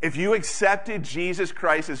 if you accepted Jesus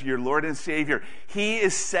Christ as your Lord and Savior, he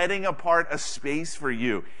is setting apart a space for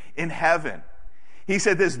you in heaven. He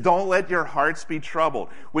said this, don't let your hearts be troubled.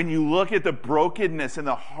 When you look at the brokenness and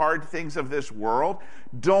the hard things of this world,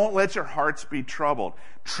 don't let your hearts be troubled.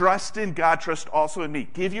 Trust in God, trust also in me.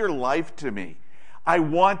 Give your life to me. I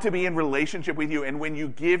want to be in relationship with you. And when you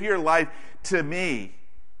give your life to me,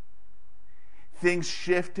 things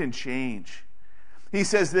shift and change. He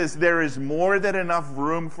says this, there is more than enough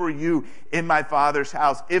room for you in my Father's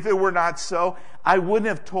house. If it were not so, I wouldn't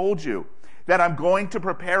have told you that I'm going to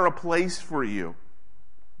prepare a place for you.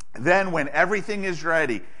 Then when everything is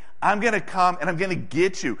ready, I'm going to come and I'm going to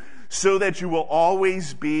get you so that you will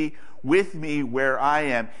always be with me where I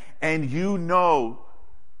am. And you know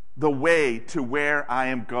the way to where I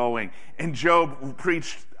am going. And Job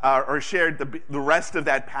preached or shared the rest of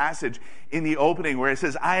that passage in the opening where it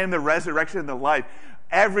says, I am the resurrection and the life.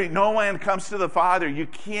 No one comes to the Father. You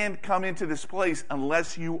can't come into this place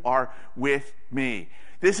unless you are with me.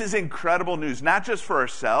 This is incredible news, not just for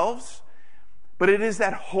ourselves, but it is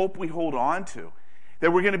that hope we hold on to,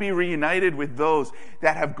 that we're going to be reunited with those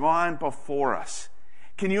that have gone before us.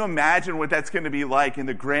 Can you imagine what that's going to be like in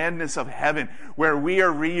the grandness of heaven, where we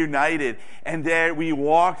are reunited and there we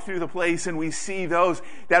walk through the place and we see those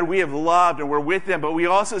that we have loved and we're with them, but we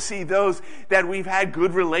also see those that we've had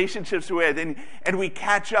good relationships with, and we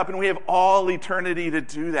catch up and we have all eternity to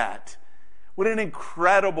do that. What an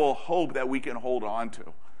incredible hope that we can hold on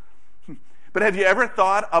to. But have you ever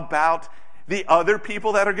thought about the other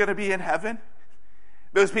people that are going to be in heaven?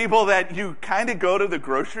 Those people that you kind of go to the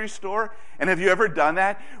grocery store, and have you ever done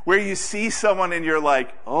that? Where you see someone and you're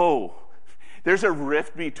like, oh, there's a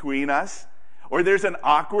rift between us, or there's an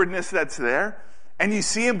awkwardness that's there, and you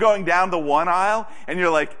see him going down the one aisle, and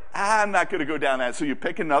you're like, I'm not going to go down that. So you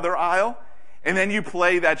pick another aisle, and then you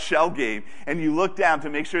play that shell game, and you look down to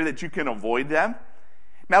make sure that you can avoid them.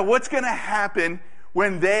 Now, what's going to happen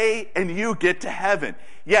when they and you get to heaven?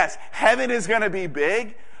 Yes, heaven is going to be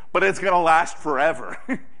big, but it's going to last forever.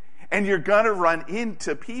 And you're going to run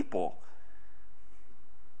into people.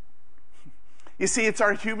 You see, it's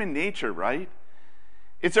our human nature, right?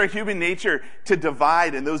 It's our human nature to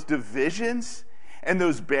divide, and those divisions and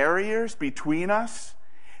those barriers between us,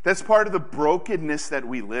 that's part of the brokenness that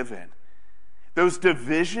we live in. Those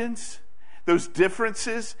divisions, those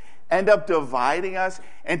differences end up dividing us.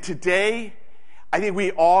 And today, I think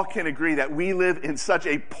we all can agree that we live in such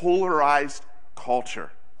a polarized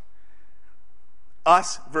culture.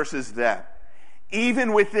 Us versus them.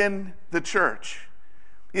 Even within the church.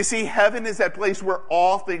 You see, heaven is that place where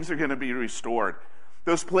all things are going to be restored.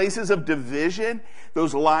 Those places of division,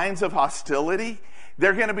 those lines of hostility,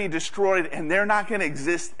 they're going to be destroyed and they're not going to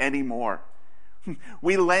exist anymore.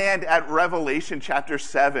 We land at Revelation chapter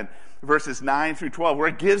 7, verses 9 through 12, where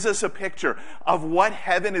it gives us a picture of what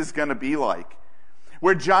heaven is going to be like.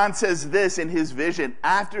 Where John says this in his vision,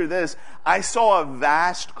 after this, I saw a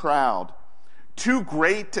vast crowd, too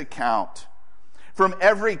great to count, from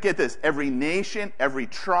every nation, every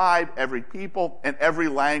tribe, every people, and every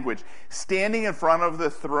language, standing in front of the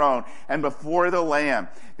throne and before the Lamb.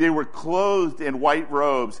 They were clothed in white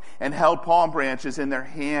robes and held palm branches in their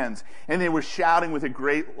hands, and they were shouting with a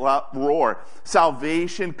great roar,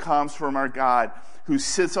 salvation comes from our God, who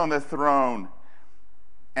sits on the throne,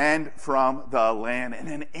 and from the Lamb. And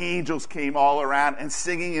then angels came all around and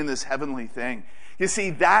singing in this heavenly thing. You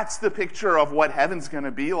see, that's the picture of what heaven's going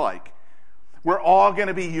to be like. We're all going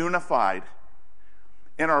to be unified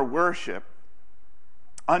in our worship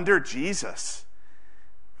under Jesus.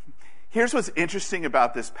 Here's what's interesting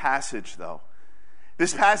about this passage, though.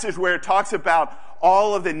 This passage where it talks about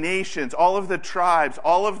all of the nations, all of the tribes,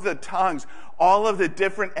 all of the tongues, all of the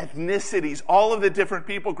different ethnicities, all of the different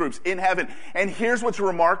people groups in heaven. And here's what's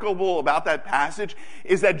remarkable about that passage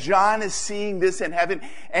is that John is seeing this in heaven,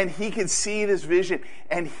 and he can see this vision,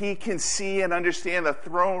 and he can see and understand the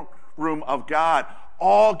throne room of God,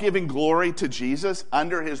 all giving glory to Jesus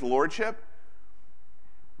under his lordship.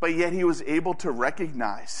 But yet he was able to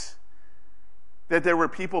recognize that there were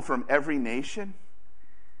people from every nation,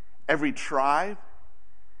 every tribe,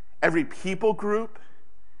 every people group,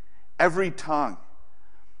 every tongue.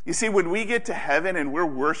 You see, when we get to heaven and we're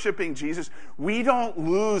worshiping Jesus, we don't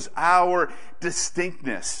lose our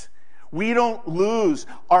distinctness. We don't lose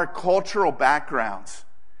our cultural backgrounds.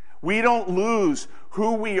 We don't lose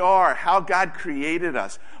who we are, how God created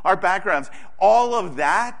us, our backgrounds. All of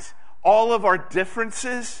that, all of our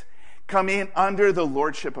differences come in under the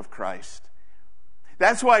lordship of Christ.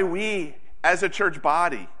 That's why we, as a church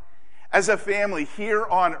body, as a family here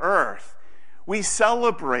on earth, we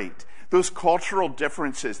celebrate those cultural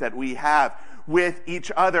differences that we have with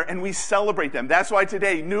each other, and we celebrate them. That's why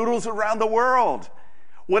today, noodles around the world.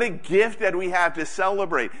 What a gift that we have to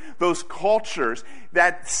celebrate those cultures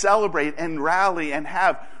that celebrate and rally and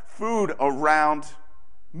have food around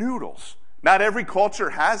noodles. Not every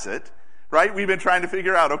culture has it, right? We've been trying to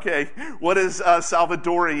figure out, okay, what is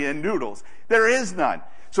Salvadorian noodles? There is none.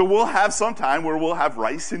 So we'll have some time where we'll have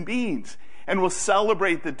rice and beans, and we'll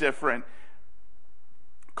celebrate the different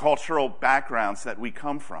cultural backgrounds that we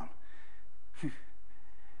come from.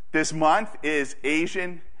 This month is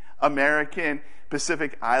Asian American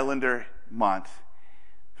Pacific Islander Month.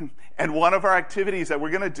 And one of our activities that we're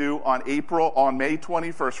going to do on May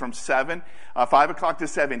 21st from 5 o'clock to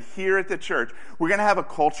 7 here at the church, we're going to have a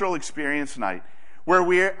cultural experience night where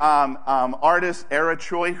we're artist Era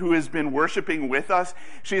Choi, who has been worshiping with us,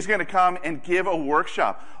 she's going to come and give a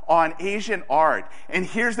workshop on Asian art. And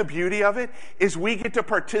here's the beauty of it, is we get to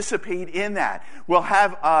participate in that. We'll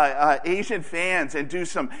have Asian fans and do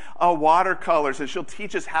some watercolors, and she'll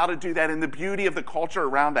teach us how to do that and the beauty of the culture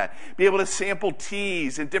around that. Be able to sample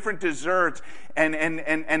teas and different desserts and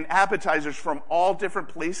appetizers from all different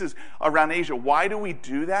places around Asia. Why do we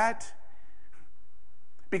do that?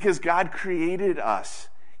 Because God created us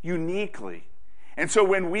uniquely. And so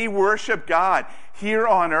when we worship God here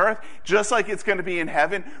on earth, just like it's going to be in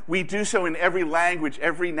heaven, we do so in every language,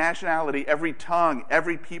 every nationality, every tongue,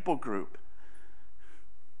 every people group.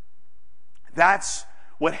 That's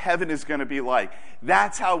what heaven is going to be like.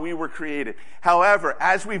 That's how we were created. However,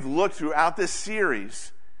 as we've looked throughout this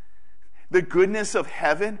series, the goodness of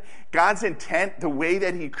heaven, God's intent, the way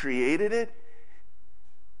that He created it,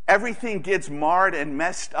 everything gets marred and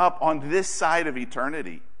messed up on this side of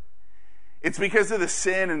eternity. It's because of the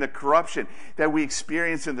sin and the corruption that we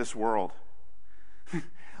experience in this world.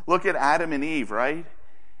 Look at Adam and Eve, right?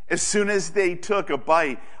 As soon as they took a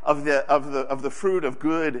bite of the fruit of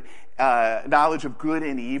good, knowledge of good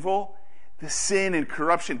and evil, the sin and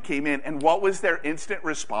corruption came in. And what was their instant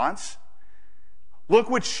response? Look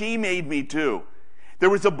what she made me do. There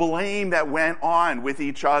was a blame that went on with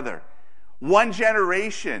each other. One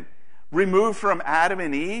generation removed from Adam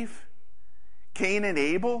and Eve, Cain and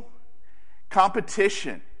Abel,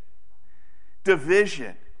 competition,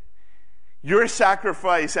 division. Your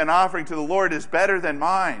sacrifice and offering to the Lord is better than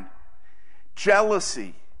mine.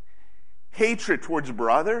 Jealousy, hatred towards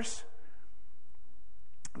brothers.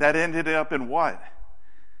 That ended up in what?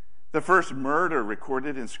 The first murder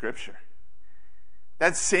recorded in Scripture.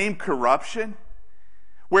 That same corruption,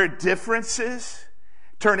 where differences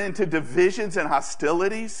turn into divisions and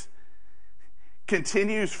hostilities,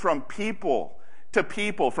 continues from people to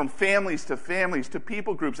people, from families to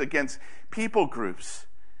people groups against people groups.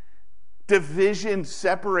 Division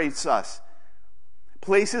separates us.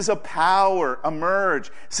 Places of power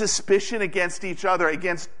emerge. Suspicion against each other,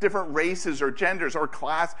 against different races or genders or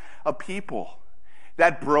class of people.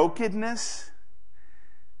 That brokenness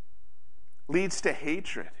leads to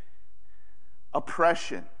hatred,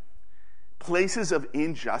 oppression, places of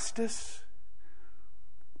injustice.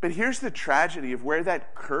 But here's the tragedy of where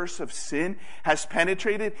that curse of sin has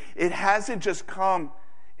penetrated. It hasn't just come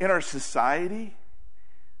in our society.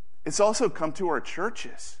 It's also come to our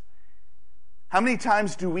churches. How many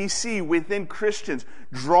times do we see within Christians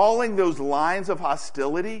drawing those lines of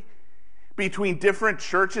hostility between different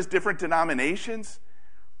churches, different denominations,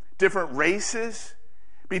 different races,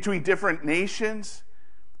 between different nations,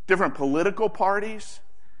 different political parties,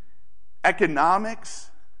 economics,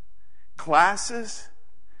 classes?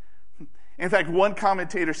 In fact, one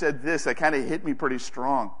commentator said this that kind of hit me pretty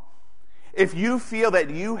strong. If you feel that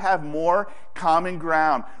you have more common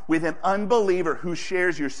ground with an unbeliever who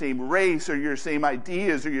shares your same race or your same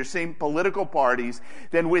ideas or your same political parties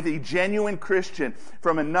than with a genuine Christian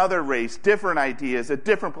from another race, different ideas, a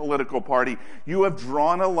different political party, you have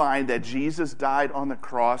drawn a line that Jesus died on the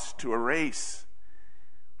cross to erase.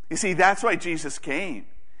 You see, that's why Jesus came.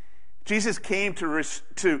 Jesus came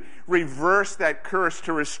to reverse that curse,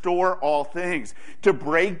 to restore all things, to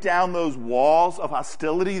break down those walls of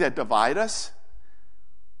hostility that divide us.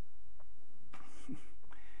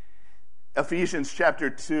 Ephesians chapter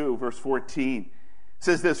 2, verse 14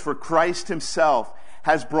 says this, "For Christ himself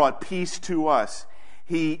has brought peace to us.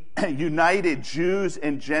 He united Jews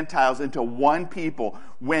and Gentiles into one people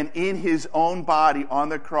when in his own body on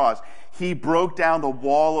the cross, he broke down the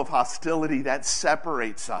wall of hostility that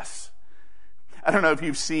separates us." I don't know if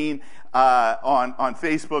you've seen on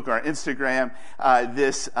Facebook or Instagram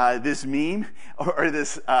this meme or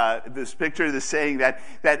this picture, this saying that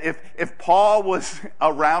if Paul was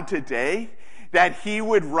around today, that he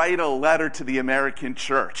would write a letter to the American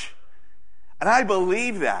church. And I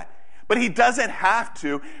believe that. But he doesn't have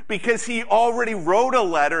to, because he already wrote a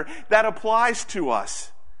letter that applies to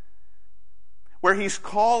us, where he's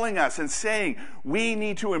calling us and saying we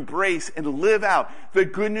need to embrace and live out the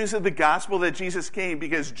good news of the gospel that Jesus came,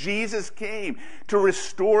 because Jesus came to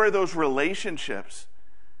restore those relationships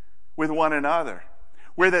with one another,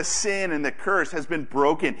 where the sin and the curse has been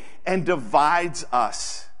broken and divides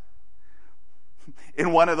us.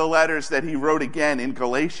 In one of the letters that he wrote again in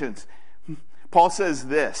Galatians, Paul says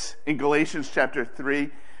this in Galatians chapter 3,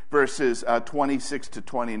 verses 26 to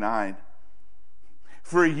 29.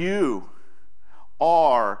 For you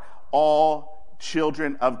are all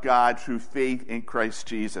children of God through faith in Christ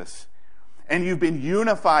Jesus. And you've been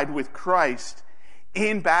unified with Christ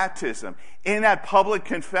in baptism, in that public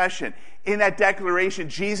confession, in that declaration,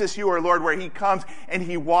 Jesus, you are Lord, where he comes and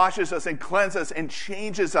he washes us and cleanses us and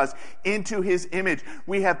changes us into his image.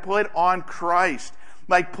 We have put on Christ,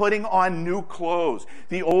 like putting on new clothes.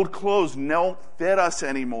 The old clothes don't fit us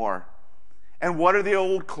anymore. And what are the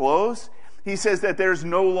old clothes? He says that there's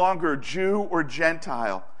no longer Jew or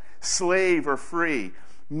Gentile, slave or free,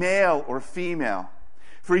 male or female,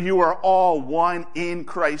 for you are all one in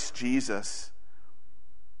Christ Jesus.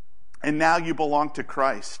 And now you belong to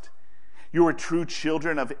Christ. You are true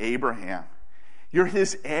children of Abraham. You're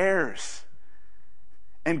his heirs.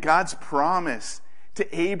 And God's promise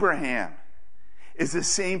to Abraham is the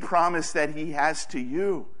same promise that he has to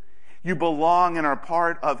you. You belong and are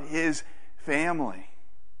part of his family.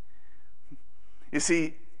 You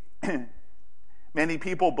see, many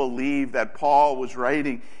people believe that Paul was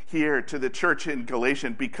writing here to the church in Galatia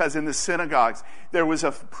because in the synagogues there was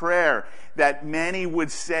a prayer that many would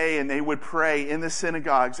say, and they would pray in the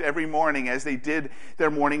synagogues every morning as they did their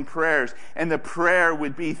morning prayers. And the prayer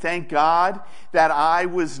would be, thank God that I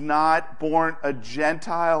was not born a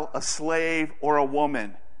Gentile, a slave, or a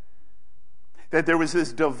woman. That there was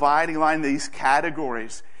this dividing line, these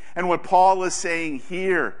categories. And what Paul is saying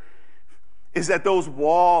here is that those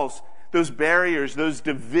walls, those barriers, those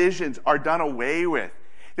divisions are done away with.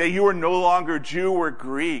 That you are no longer Jew or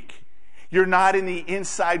Greek. You're not in the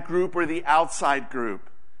inside group or the outside group.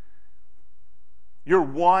 You're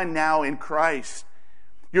one now in Christ.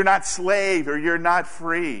 You're not slave or you're not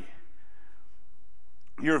free.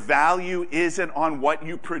 Your value isn't on what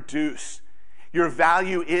you produce. Your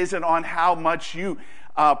value isn't on how much you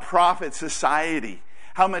profit society,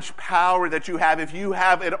 how much power that you have, if you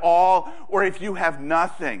have it all or if you have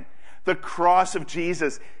nothing. The cross of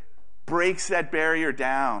Jesus breaks that barrier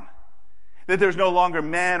down. That there's no longer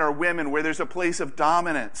men or women, where there's a place of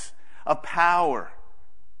dominance, of power.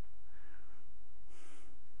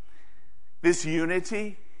 This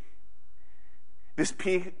unity, this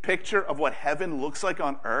picture of what heaven looks like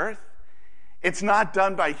on earth, it's not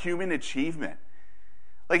done by human achievement.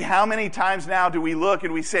 Like, how many times now do we look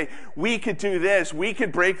and we say, we could do this, we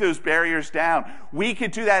could break those barriers down, we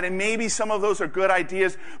could do that, and maybe some of those are good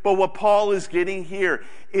ideas, but what Paul is getting here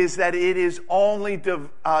is that it is only,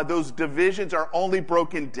 those divisions are only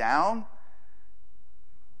broken down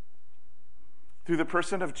through the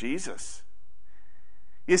person of Jesus.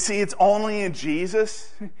 You see, it's only in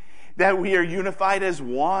Jesus that we are unified as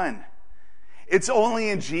one. It's only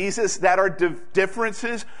in Jesus that our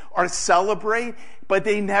differences are celebrated, but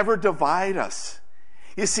they never divide us.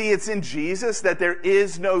 You see, it's in Jesus that there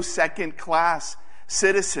is no second-class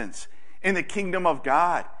citizens in the kingdom of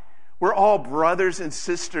God. We're all brothers and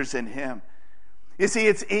sisters in him. You see,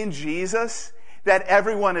 it's in Jesus that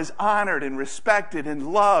everyone is honored and respected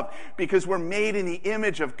and loved because we're made in the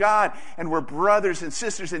image of God and we're brothers and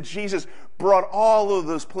sisters. And Jesus brought all of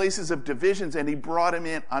those places of divisions and he brought them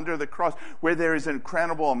in under the cross where there is an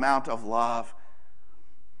incredible amount of love.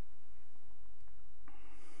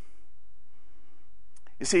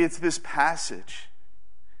 You see, it's this passage.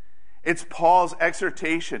 It's Paul's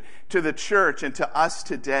exhortation to the church and to us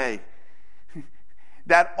today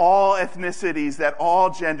that all ethnicities, that all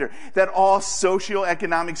gender, that all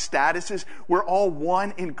socioeconomic statuses, we're all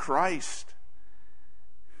one in Christ.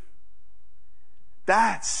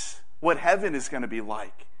 That's what heaven is going to be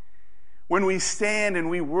like. When we stand and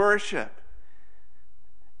we worship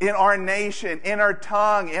in our nation, in our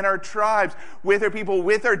tongue, in our tribes, with our people,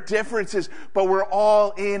 with our differences, but we're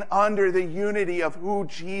all in under the unity of who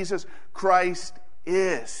Jesus Christ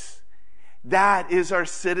is. That is our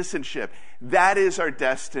citizenship. That is our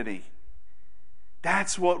destiny.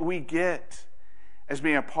 That's what we get as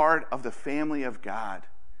being a part of the family of God.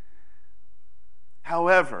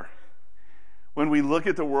 However, when we look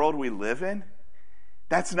at the world we live in,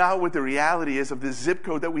 that's not what the reality is of the zip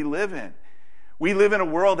code that we live in. We live in a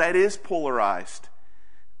world that is polarized,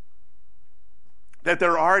 that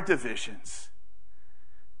there are divisions,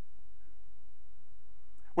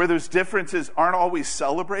 where those differences aren't always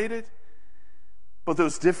celebrated, but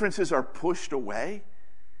those differences are pushed away,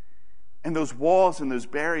 and those walls and those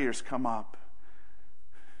barriers come up.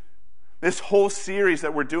 This whole series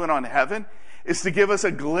that we're doing on heaven is to give us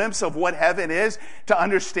a glimpse of what heaven is, to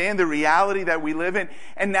understand the reality that we live in.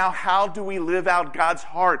 And now how do we live out God's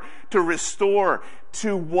heart to restore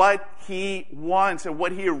to what he wants and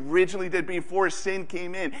what he originally did before sin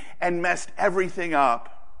came in and messed everything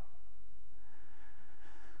up?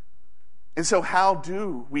 And so how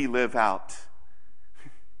do we live out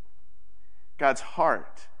God's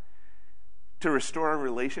heart to restore our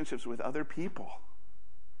relationships with other people?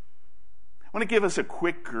 I want to give us a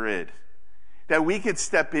quick grid that we could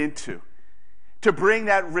step into to bring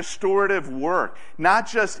that restorative work, not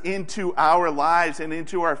just into our lives and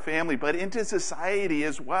into our family, but into society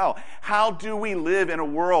as well. How do we live in a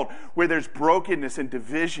world where there's brokenness and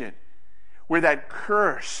division, where that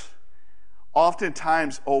curse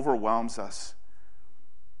oftentimes overwhelms us?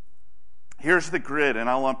 Here's the grid, and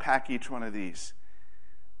I'll unpack each one of these.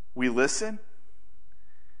 We listen,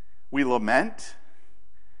 we lament,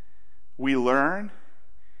 we learn,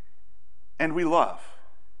 and we love.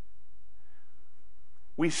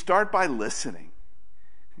 We start by listening.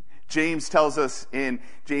 James tells us in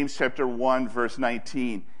James chapter 1, verse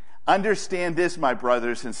 19, "Understand this, my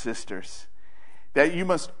brothers and sisters, that you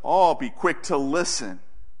must all be quick to listen."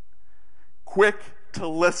 Quick to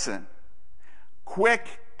listen.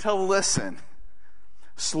 Quick to listen.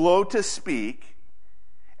 Slow to speak,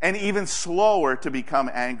 and even slower to become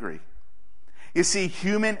angry. You see,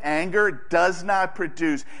 human anger does not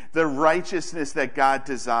produce the righteousness that God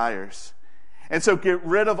desires. And so get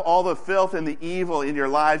rid of all the filth and the evil in your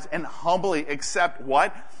lives and humbly accept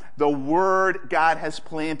what? The word God has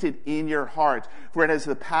planted in your heart, for it has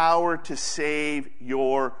the power to save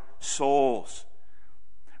your souls.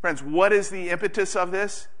 Friends, what is the impetus of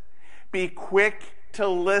this? Be quick to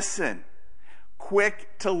listen.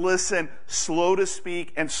 Quick to listen, slow to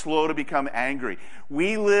speak, and slow to become angry.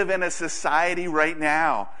 We live in a society right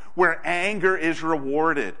now where anger is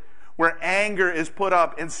rewarded, where anger is put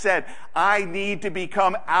up and said, I need to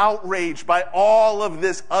become outraged by all of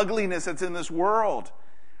this ugliness that's in this world.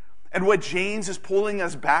 And what James is pulling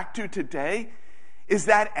us back to today is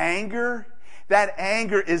that anger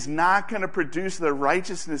is not going to produce the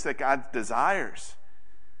righteousness that God desires.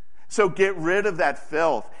 So get rid of that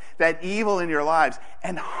filth, that evil in your lives,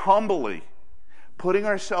 and humbly, putting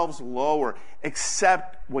ourselves lower,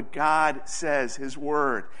 accept what God says, his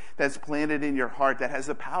word that's planted in your heart, that has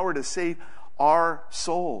the power to save our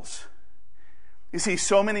souls. You see,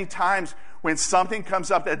 so many times when something comes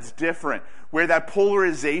up that's different, where that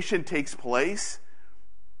polarization takes place,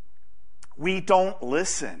 we don't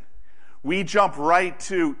listen. We jump right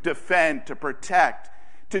to defend, to protect,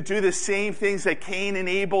 to do the same things that Cain and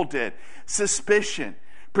Abel did. Suspicion.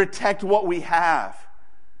 Protect what we have.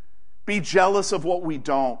 Be jealous of what we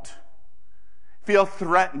don't. Feel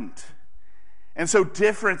threatened. And so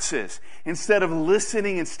differences, instead of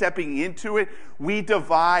listening and stepping into it, we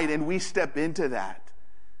divide and we step into that.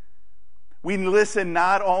 We listen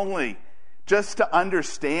not only just to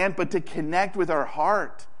understand, but to connect with our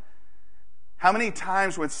heart. How many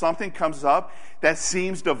times when something comes up that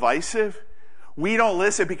seems divisive, we don't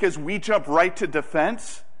listen because we jump right to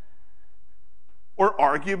defense or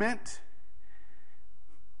argument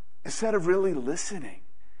instead of really listening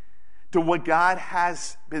to what God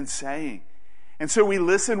has been saying. And so we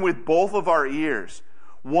listen with both of our ears.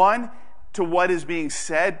 One, to what is being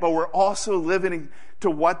said, but we're also listening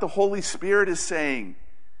to what the Holy Spirit is saying.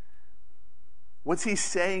 What's he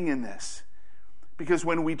saying in this? Because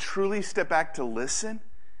when we truly step back to listen,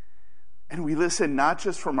 and we listen not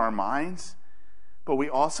just from our minds, but we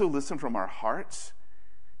also listen from our hearts,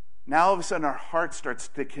 now all of a sudden our heart starts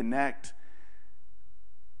to connect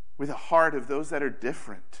with the heart of those that are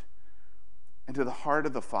different and to the heart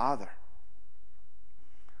of the Father.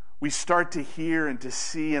 We start to hear and to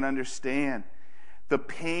see and understand the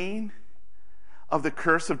pain of the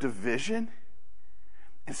curse of division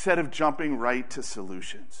instead of jumping right to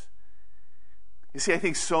solutions. You see, I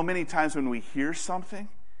think so many times when we hear something,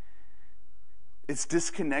 it's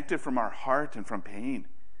disconnected from our heart and from pain.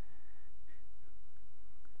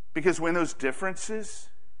 Because when those differences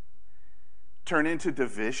turn into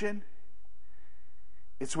division,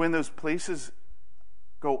 it's when those places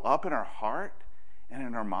go up in our heart and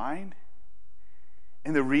in our mind.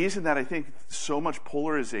 And the reason that I think so much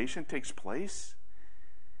polarization takes place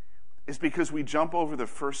is because we jump over the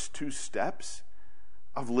first two steps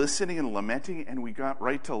of listening and lamenting, and we got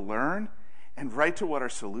right to learn and right to what our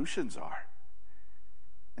solutions are,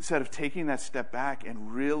 instead of taking that step back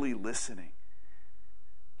and really listening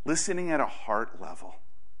at a heart level.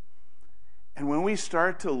 And when we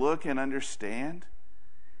start to look and understand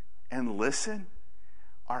and listen,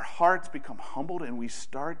 our hearts become humbled and we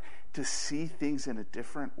start to see things in a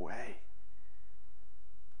different way.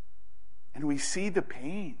 And we see the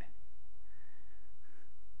pain.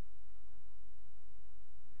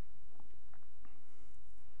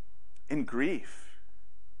 In grief,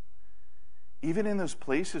 even in those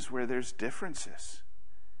places where there's differences.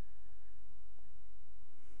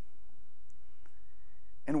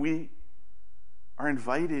 And we are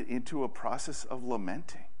invited into a process of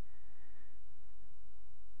lamenting.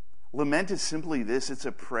 Lament is simply this: it's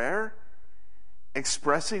a prayer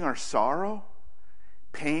expressing our sorrow,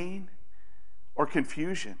 pain, or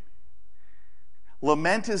confusion.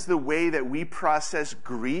 Lament is the way that we process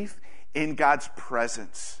grief in God's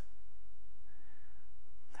presence.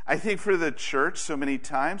 I think for the church, so many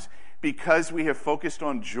times, because we have focused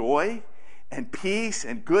on joy and peace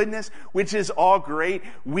and goodness, which is all great,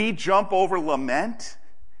 we jump over lament.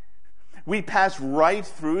 We pass right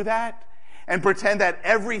through that and pretend that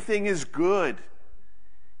everything is good.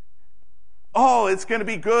 Oh, it's going to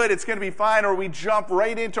be good, it's going to be fine, or we jump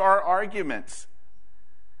right into our arguments.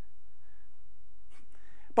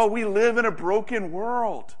 But we live in a broken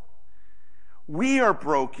world. We are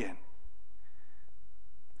broken.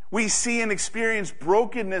 We see and experience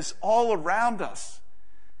brokenness all around us.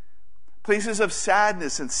 Places of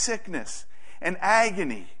sadness and sickness and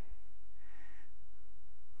agony.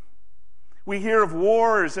 We hear of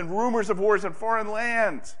wars and rumors of wars in foreign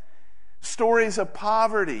lands. Stories of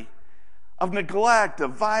poverty, of neglect,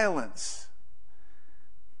 of violence.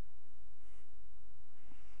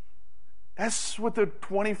 That's what the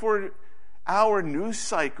 24-hour news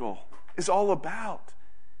cycle is all about.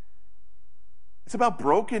 It's about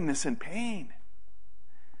brokenness and pain.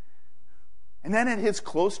 And then it hits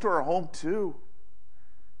close to our home too,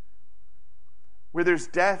 where there's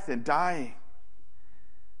death and dying,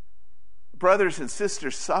 brothers and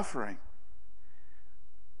sisters suffering,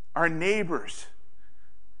 our neighbors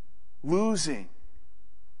losing,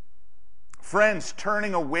 friends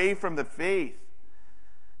turning away from the faith.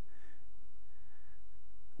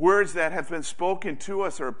 Words that have been spoken to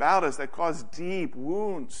us or about us that cause deep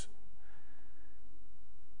wounds.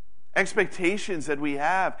 Expectations that we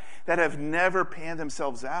have that have never panned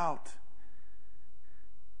themselves out.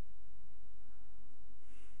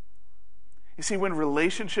 You see, when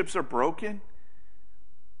relationships are broken,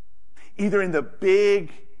 either in the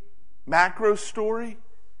big macro story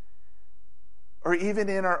or even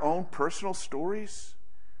in our own personal stories,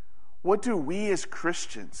 what do we as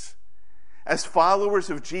Christians, as followers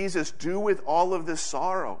of Jesus, do with all of this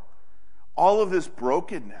sorrow, all of this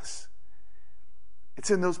brokenness? It's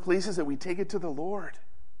in those places that we take it to the Lord.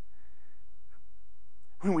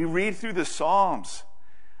 When we read through the Psalms,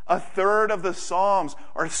 a third of the Psalms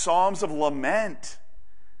are Psalms of lament,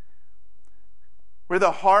 where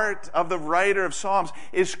the heart of the writer of Psalms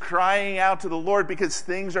is crying out to the Lord because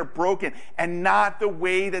things are broken and not the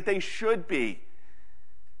way that they should be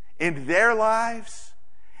in their lives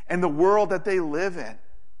and the world that they live in.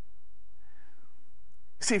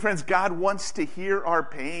 See, friends, God wants to hear our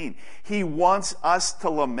pain. He wants us to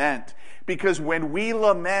lament. Because when we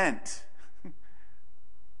lament,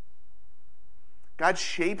 God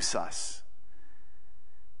shapes us.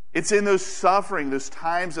 It's in those suffering, those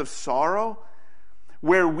times of sorrow,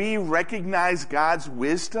 where we recognize God's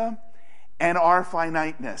wisdom and our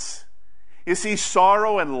finiteness. You see,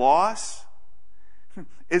 sorrow and loss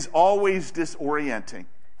is always disorienting.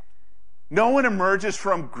 No one emerges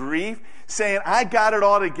from grief saying, I got it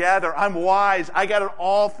all together, I'm wise, I got it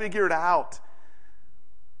all figured out.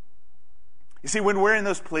 You see, when we're in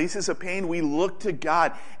those places of pain, we look to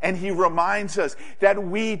God and He reminds us that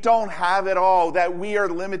we don't have it all, that we are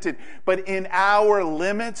limited. But in our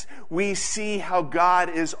limits, we see how God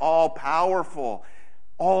is all powerful,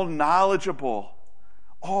 all knowledgeable,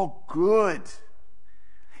 all good.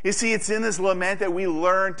 You see, it's in this lament that we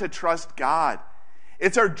learn to trust God.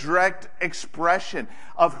 It's our direct expression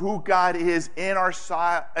of who God is in our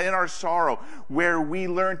sorrow, where we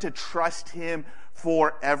learn to trust Him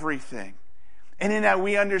for everything. And in that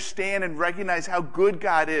we understand and recognize how good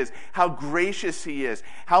God is, how gracious He is,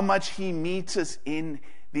 how much He meets us in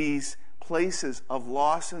these places of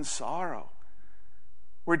loss and sorrow,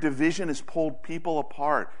 where division has pulled people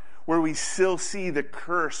apart, where we still see the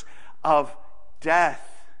curse of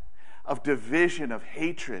death, of division, of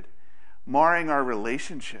hatred, marring our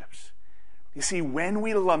relationships. You see, when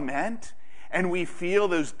we lament and we feel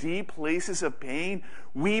those deep places of pain,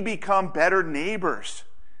 we become better neighbors.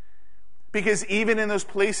 Because even in those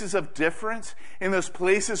places of difference, in those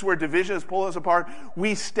places where division has pulled us apart,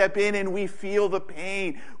 we step in and we feel the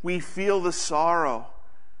pain, we feel the sorrow.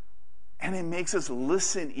 And it makes us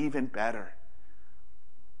listen even better.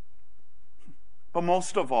 But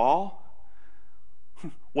most of all,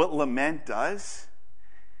 what lament does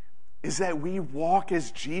is that we walk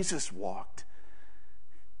as Jesus walked.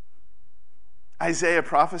 Isaiah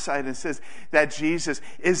prophesied and says that Jesus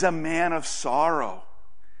is a man of sorrow.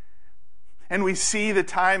 And we see the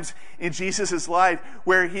times in Jesus' life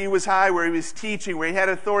where he was high, where he was teaching, where he had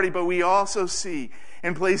authority, but we also see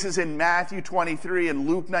in places in Matthew 23, in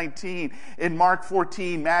Luke 19, in Mark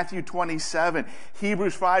 14, Matthew 27,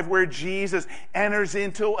 Hebrews 5, where Jesus enters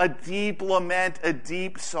into a deep lament, a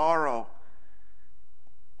deep sorrow,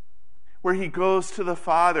 where he goes to the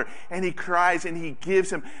Father and he cries and he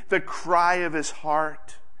gives him the cry of his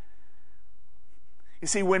heart. You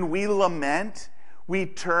see, when we lament, we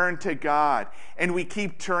turn to God and we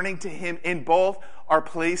keep turning to him in both our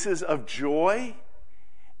places of joy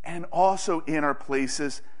and also in our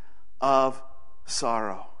places of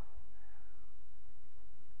sorrow.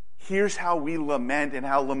 Here's how we lament, and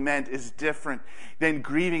how lament is different than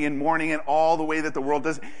grieving and mourning and all the way that the world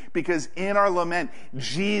does. Because in our lament,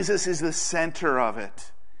 Jesus is the center of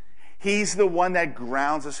it. He's the one that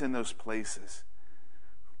grounds us in those places.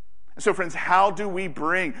 So friends, how do we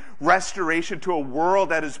bring restoration to a world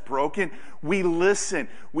that is broken? We listen.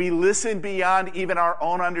 We listen beyond even our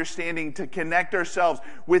own understanding to connect ourselves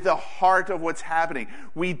with the heart of what's happening.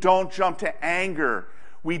 We don't jump to anger.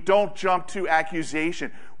 We don't jump to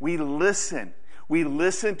accusation. We listen. We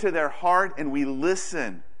listen to their heart, and we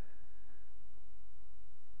listen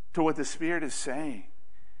to what the Spirit is saying.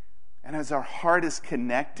 And as our heart is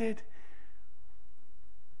connected,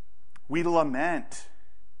 we lament.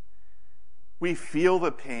 We feel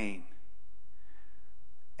the pain.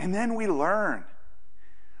 And then we learn.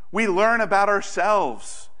 We learn about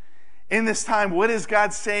ourselves. In this time, what is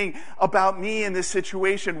God saying about me in this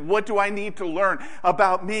situation? What do I need to learn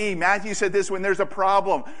about me? Matthew said this when there's a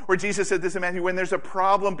problem, or Jesus said this in Matthew, when there's a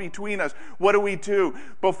problem between us, what do?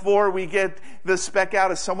 Before we get the speck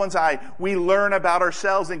out of someone's eye, we learn about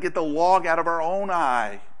ourselves and get the log out of our own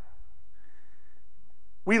eye.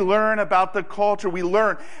 We learn about the culture. We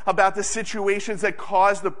learn about the situations that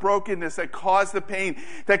cause the brokenness, that cause the pain,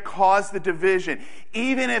 that cause the division.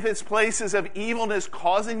 Even if it's places of evilness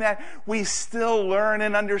causing that, we still learn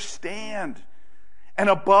and understand. And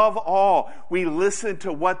above all, we listen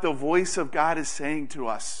to what the voice of God is saying to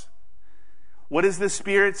us. What is the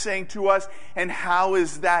Spirit saying to us, and how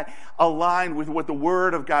is that aligned with what the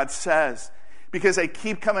Word of God says? Because I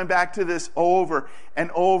keep coming back to this over and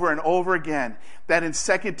over and over again, that in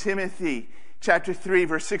 2 Timothy chapter 3,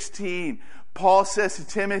 verse 16, Paul says to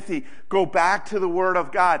Timothy, go back to the Word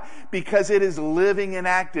of God, because it is living and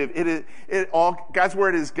active. God's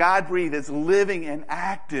Word is God-breathed. It's living and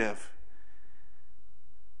active.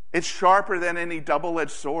 It's sharper than any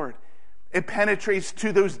double-edged sword. It penetrates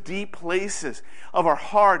to those deep places of our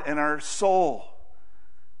heart and our soul,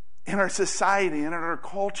 in our society and in our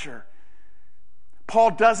culture.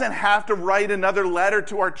 Paul doesn't have to write another letter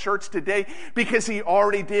to our church today, because he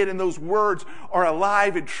already did, and those words are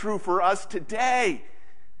alive and true for us today.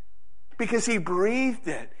 Because he breathed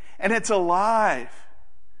it, and it's alive.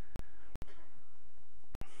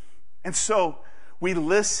 And so we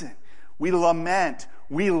listen, we lament,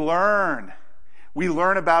 we learn. We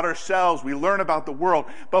learn about ourselves, we learn about the world,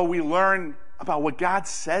 but we learn about what God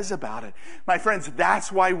says about it. My friends,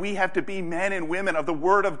 that's why we have to be men and women of the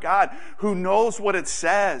Word of God who knows what it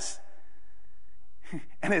says.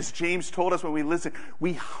 And as James told us when we listen,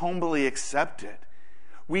 we humbly accept it.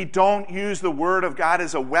 We don't use the Word of God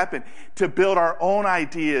as a weapon to build our own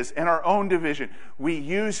ideas and our own division. We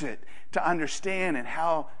use it to understand and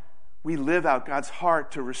how we live out God's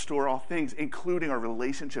heart to restore all things, including our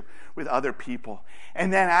relationship with other people.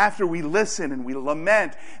 And then after we listen and we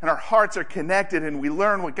lament and our hearts are connected and we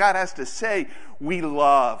learn what God has to say, we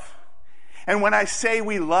love. And when I say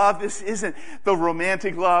we love, this isn't the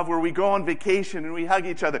romantic love where we go on vacation and we hug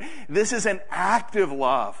each other. This is an active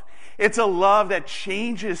love. It's a love that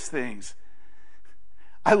changes things.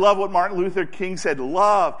 I love what Martin Luther King said,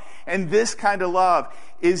 love, and this kind of love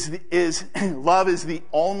is love is the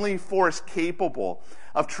only force capable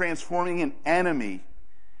of transforming an enemy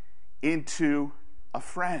into a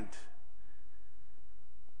friend.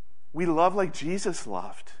 We love like Jesus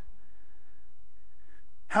loved.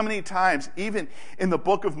 How many times, even in the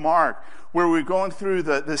book of Mark, where we're going through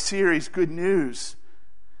the series Good News,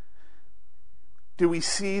 do we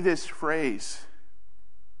see this phrase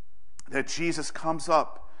that Jesus comes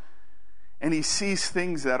up and he sees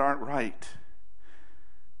things that aren't right.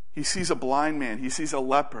 He sees a blind man. He sees a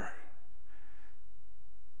leper.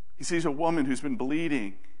 He sees a woman who's been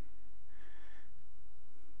bleeding.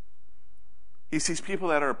 He sees people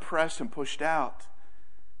that are oppressed and pushed out.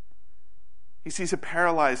 He sees a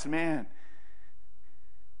paralyzed man.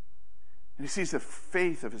 And he sees the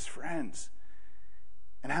faith of his friends.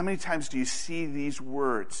 And how many times do you see these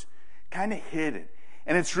words kind of hidden?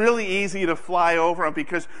 And it's really easy to fly over them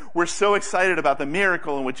because we're so excited about the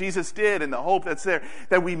miracle and what Jesus did and the hope that's there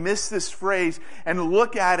that we miss this phrase and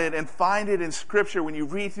look at it and find it in Scripture. When you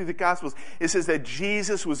read through the Gospels, it says that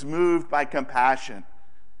Jesus was moved by compassion.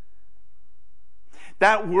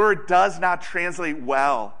 That word does not translate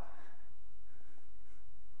well.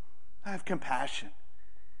 I have compassion.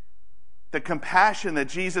 The compassion that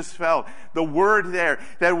Jesus felt, the word there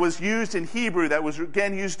that was used in Hebrew, that was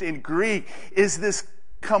again used in Greek, is this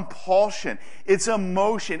compulsion. It's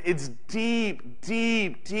emotion. It's deep,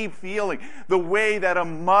 deep, deep feeling. The way that a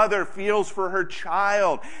mother feels for her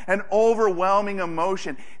child. An overwhelming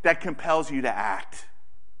emotion that compels you to act.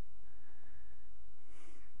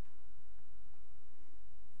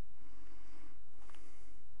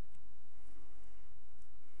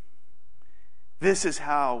 This is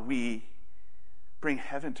how we bring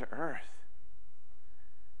heaven to earth.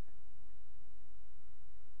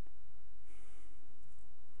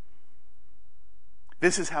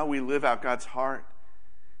 This is how we live out God's heart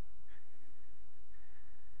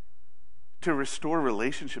to restore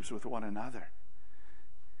relationships with one another.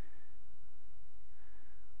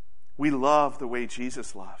 We love the way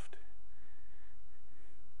Jesus loved.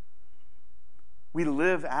 We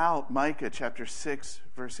live out Micah chapter 6,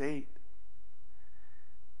 verse 8.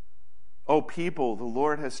 O people, the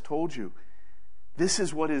Lord has told you, this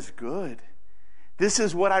is what is good. This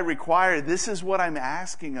is what I require. This is what I'm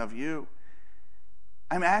asking of you.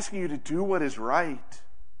 I'm asking you to do what is right,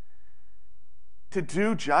 to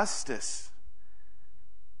do justice.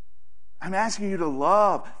 I'm asking you to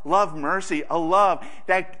love mercy, a love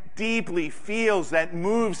that deeply feels, that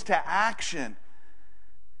moves to action,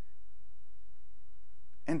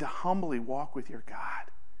 and to humbly walk with your God.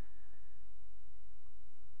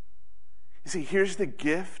 You see, here's the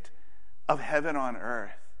gift of heaven on earth,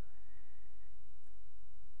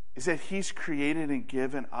 is that He's created and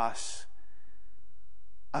given us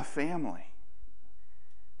a family.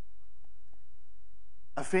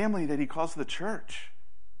 A family that He calls the church.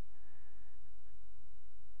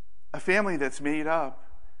 A family that's made up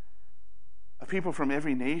of people from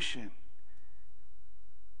every nation,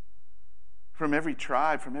 from every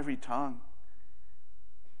tribe, from every tongue,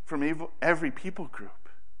 from every people group.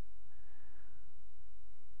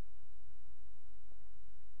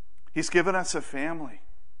 He's given us a family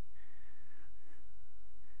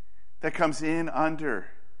that comes in under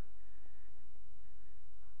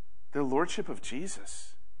the lordship of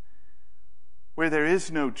Jesus, where there is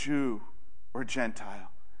no Jew or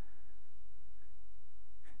Gentile.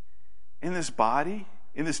 In this body,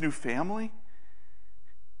 in this new family,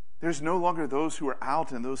 there's no longer those who are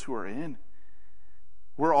out and those who are in.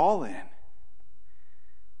 We're all in.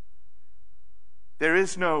 There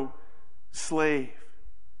is no slave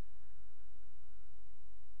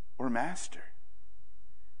or master.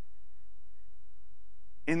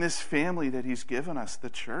 In this family that He's given us,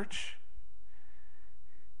 the church,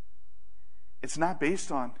 it's not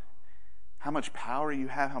based on how much power you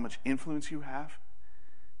have, how much influence you have,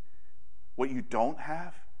 what you don't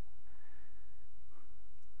have.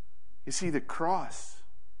 You see, the cross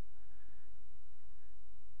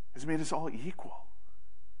has made us all equal.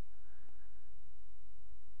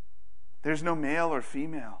 There's no male or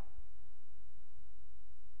female.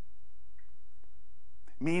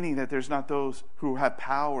 Meaning that there's not those who have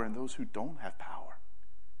power and those who don't have power.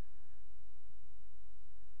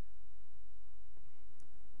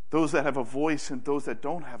 Those that have a voice and those that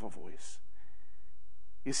don't have a voice.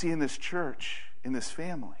 You see, in this church, in this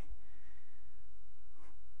family,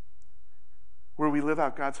 where we live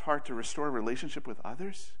out God's heart to restore a relationship with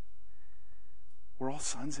others, we're all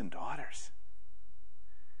sons and daughters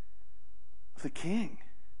of the King.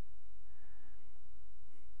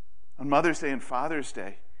 On Mother's Day and Father's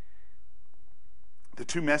Day, the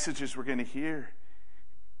two messages we're going to hear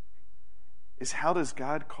is, how does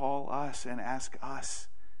God call us and ask us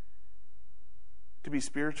to be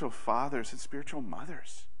spiritual fathers and spiritual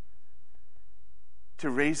mothers, to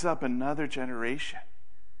raise up another generation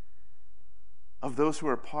of those who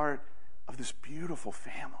are part of this beautiful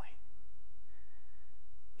family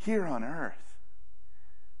here on earth.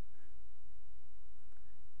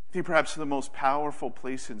 I think perhaps the most powerful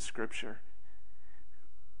place in Scripture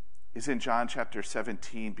is in John chapter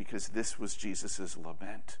 17, because this was Jesus'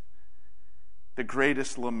 lament. The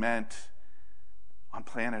greatest lament on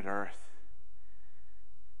planet Earth,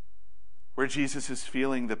 where Jesus is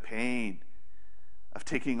feeling the pain of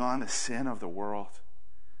taking on the sin of the world,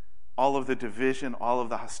 all of the division, all of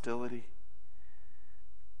the hostility.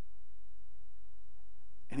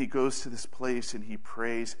 And he goes to this place and he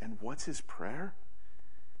prays. And what's his prayer?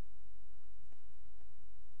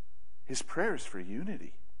 His prayer is for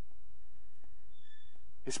unity.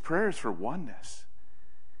 His prayer is for oneness.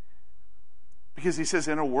 Because he says,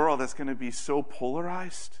 in a world that's going to be so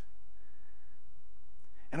polarized,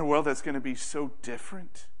 in a world that's going to be so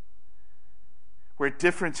different, where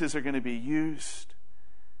differences are going to be used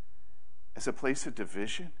as a place of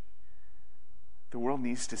division, the world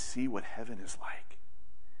needs to see what heaven is like.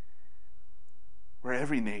 Where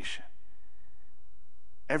every nation,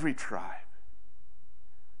 every tribe,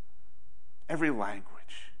 every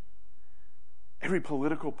language, every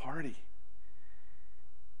political party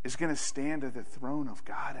is going to stand at the throne of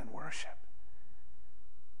God and worship.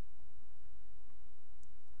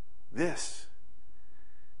 This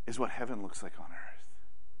is what heaven looks like on earth.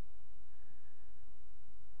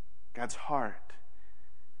 God's heart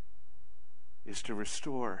is to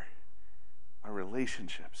restore our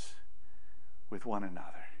relationships with one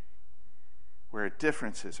another, where our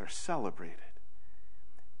differences are celebrated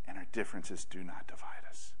and our differences do not divide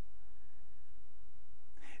us.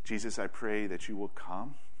 Jesus, I pray that you will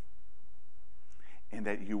come and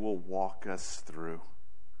that you will walk us through.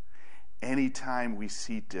 Anytime we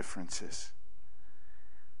see differences,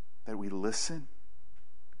 that we listen,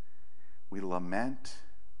 we lament,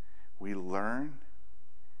 we learn,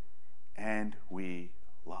 and we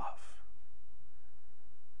love.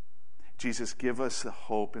 Jesus, give us the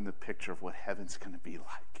hope and the picture of what heaven's going to be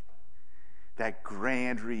like. That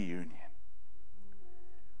grand reunion.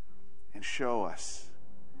 And show us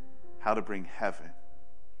how to bring heaven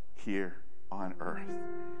here on earth,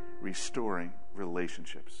 restoring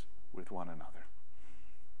relationships with one another.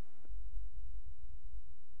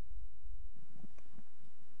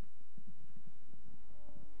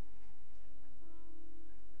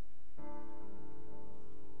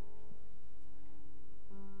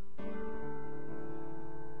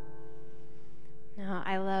 Now,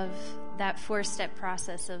 I love that 4-step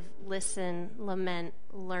process of listen, lament,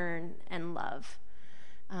 learn, and love.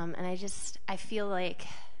 And I feel like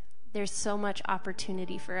there's so much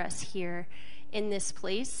opportunity for us here in this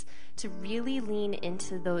place to really lean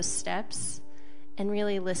into those steps and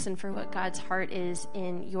really listen for what God's heart is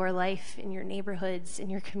in your life, in your neighborhoods, in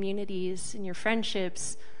your communities, in your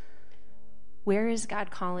friendships. Where is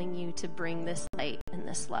God calling you to bring this light and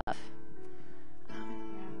this love?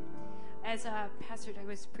 As Pastor Doug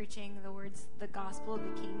was preaching, the words, the gospel of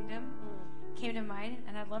the kingdom, came to mind,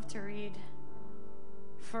 and I'd love to read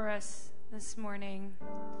for us this morning.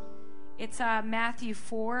 It's Matthew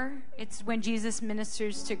 4. It's when Jesus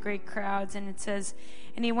ministers to great crowds, and it says,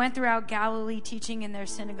 "And he went throughout Galilee, teaching in their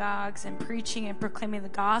synagogues and preaching and proclaiming the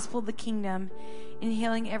gospel of the kingdom and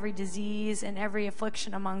healing every disease and every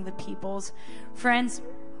affliction among the peoples." Friends,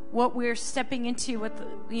 what we're stepping into,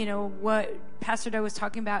 what Pastor Doug was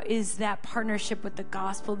talking about, is that partnership with the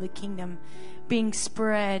gospel of the kingdom being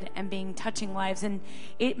spread and being touching lives. And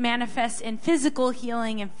it manifests in physical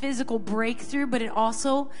healing and physical breakthrough, but it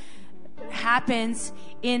also happens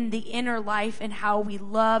in the inner life and how we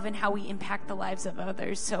love and how we impact the lives of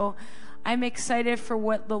others. So I'm excited for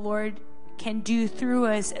what the Lord can do through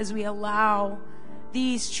us as we allow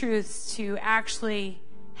these truths to actually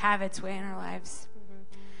have its way in our lives.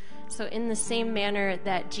 So in the same manner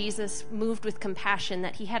that Jesus moved with compassion,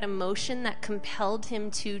 that he had emotion that compelled him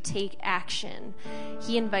to take action,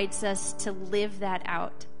 he invites us to live that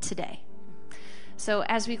out today. So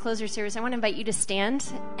as we close our service, I want to invite you to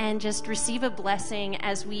stand and just receive a blessing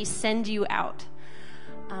as we send you out.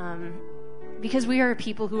 Because we are a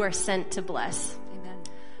people who are sent to bless. Amen.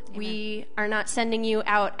 We are not sending you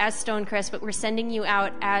out as Stonecrest, but we're sending you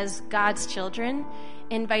out as God's children,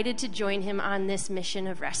 invited to join him on this mission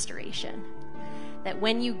of restoration. That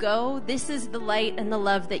when you go, this is the light and the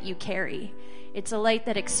love that you carry. It's a light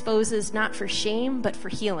that exposes not for shame, but for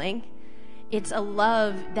healing. It's a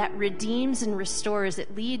love that redeems and restores.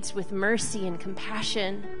 It leads with mercy and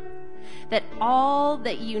compassion. That all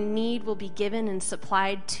that you need will be given and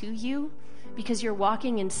supplied to you because you're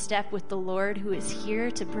walking in step with the Lord, who is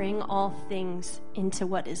here to bring all things into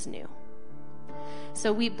what is new.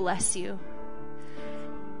 So we bless you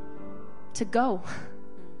to go,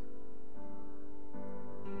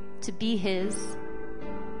 to be his,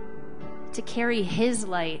 to carry his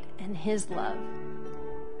light and his love,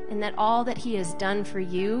 and that all that he has done for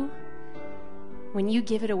you, when you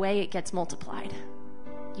give it away, it gets multiplied.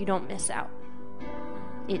 You don't miss out.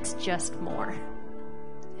 It's just more.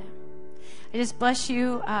 Yeah. I just bless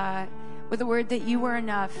you with the word that you are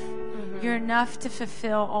enough. Mm-hmm. You're enough to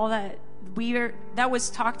fulfill all that was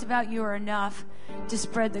talked about. You are enough to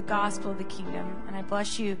spread the gospel of the kingdom. And I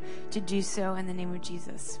bless you to do so in the name of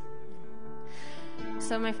Jesus.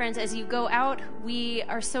 So, my friends, as you go out, we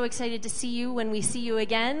are so excited to see you when we see you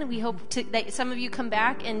again. We hope that some of you come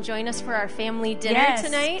back and join us for our family dinner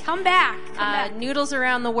tonight. Come back. Come back. Noodles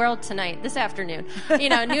around the world tonight, this afternoon.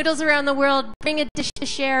 Noodles around the world. Bring a dish to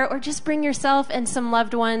share, or just bring yourself and some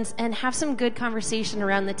loved ones and have some good conversation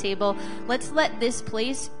around the table. Let's let this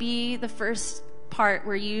place be the first part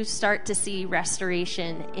where you start to see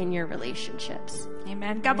restoration in your relationships.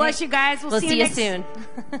 Amen. God bless you guys. We'll see you next soon.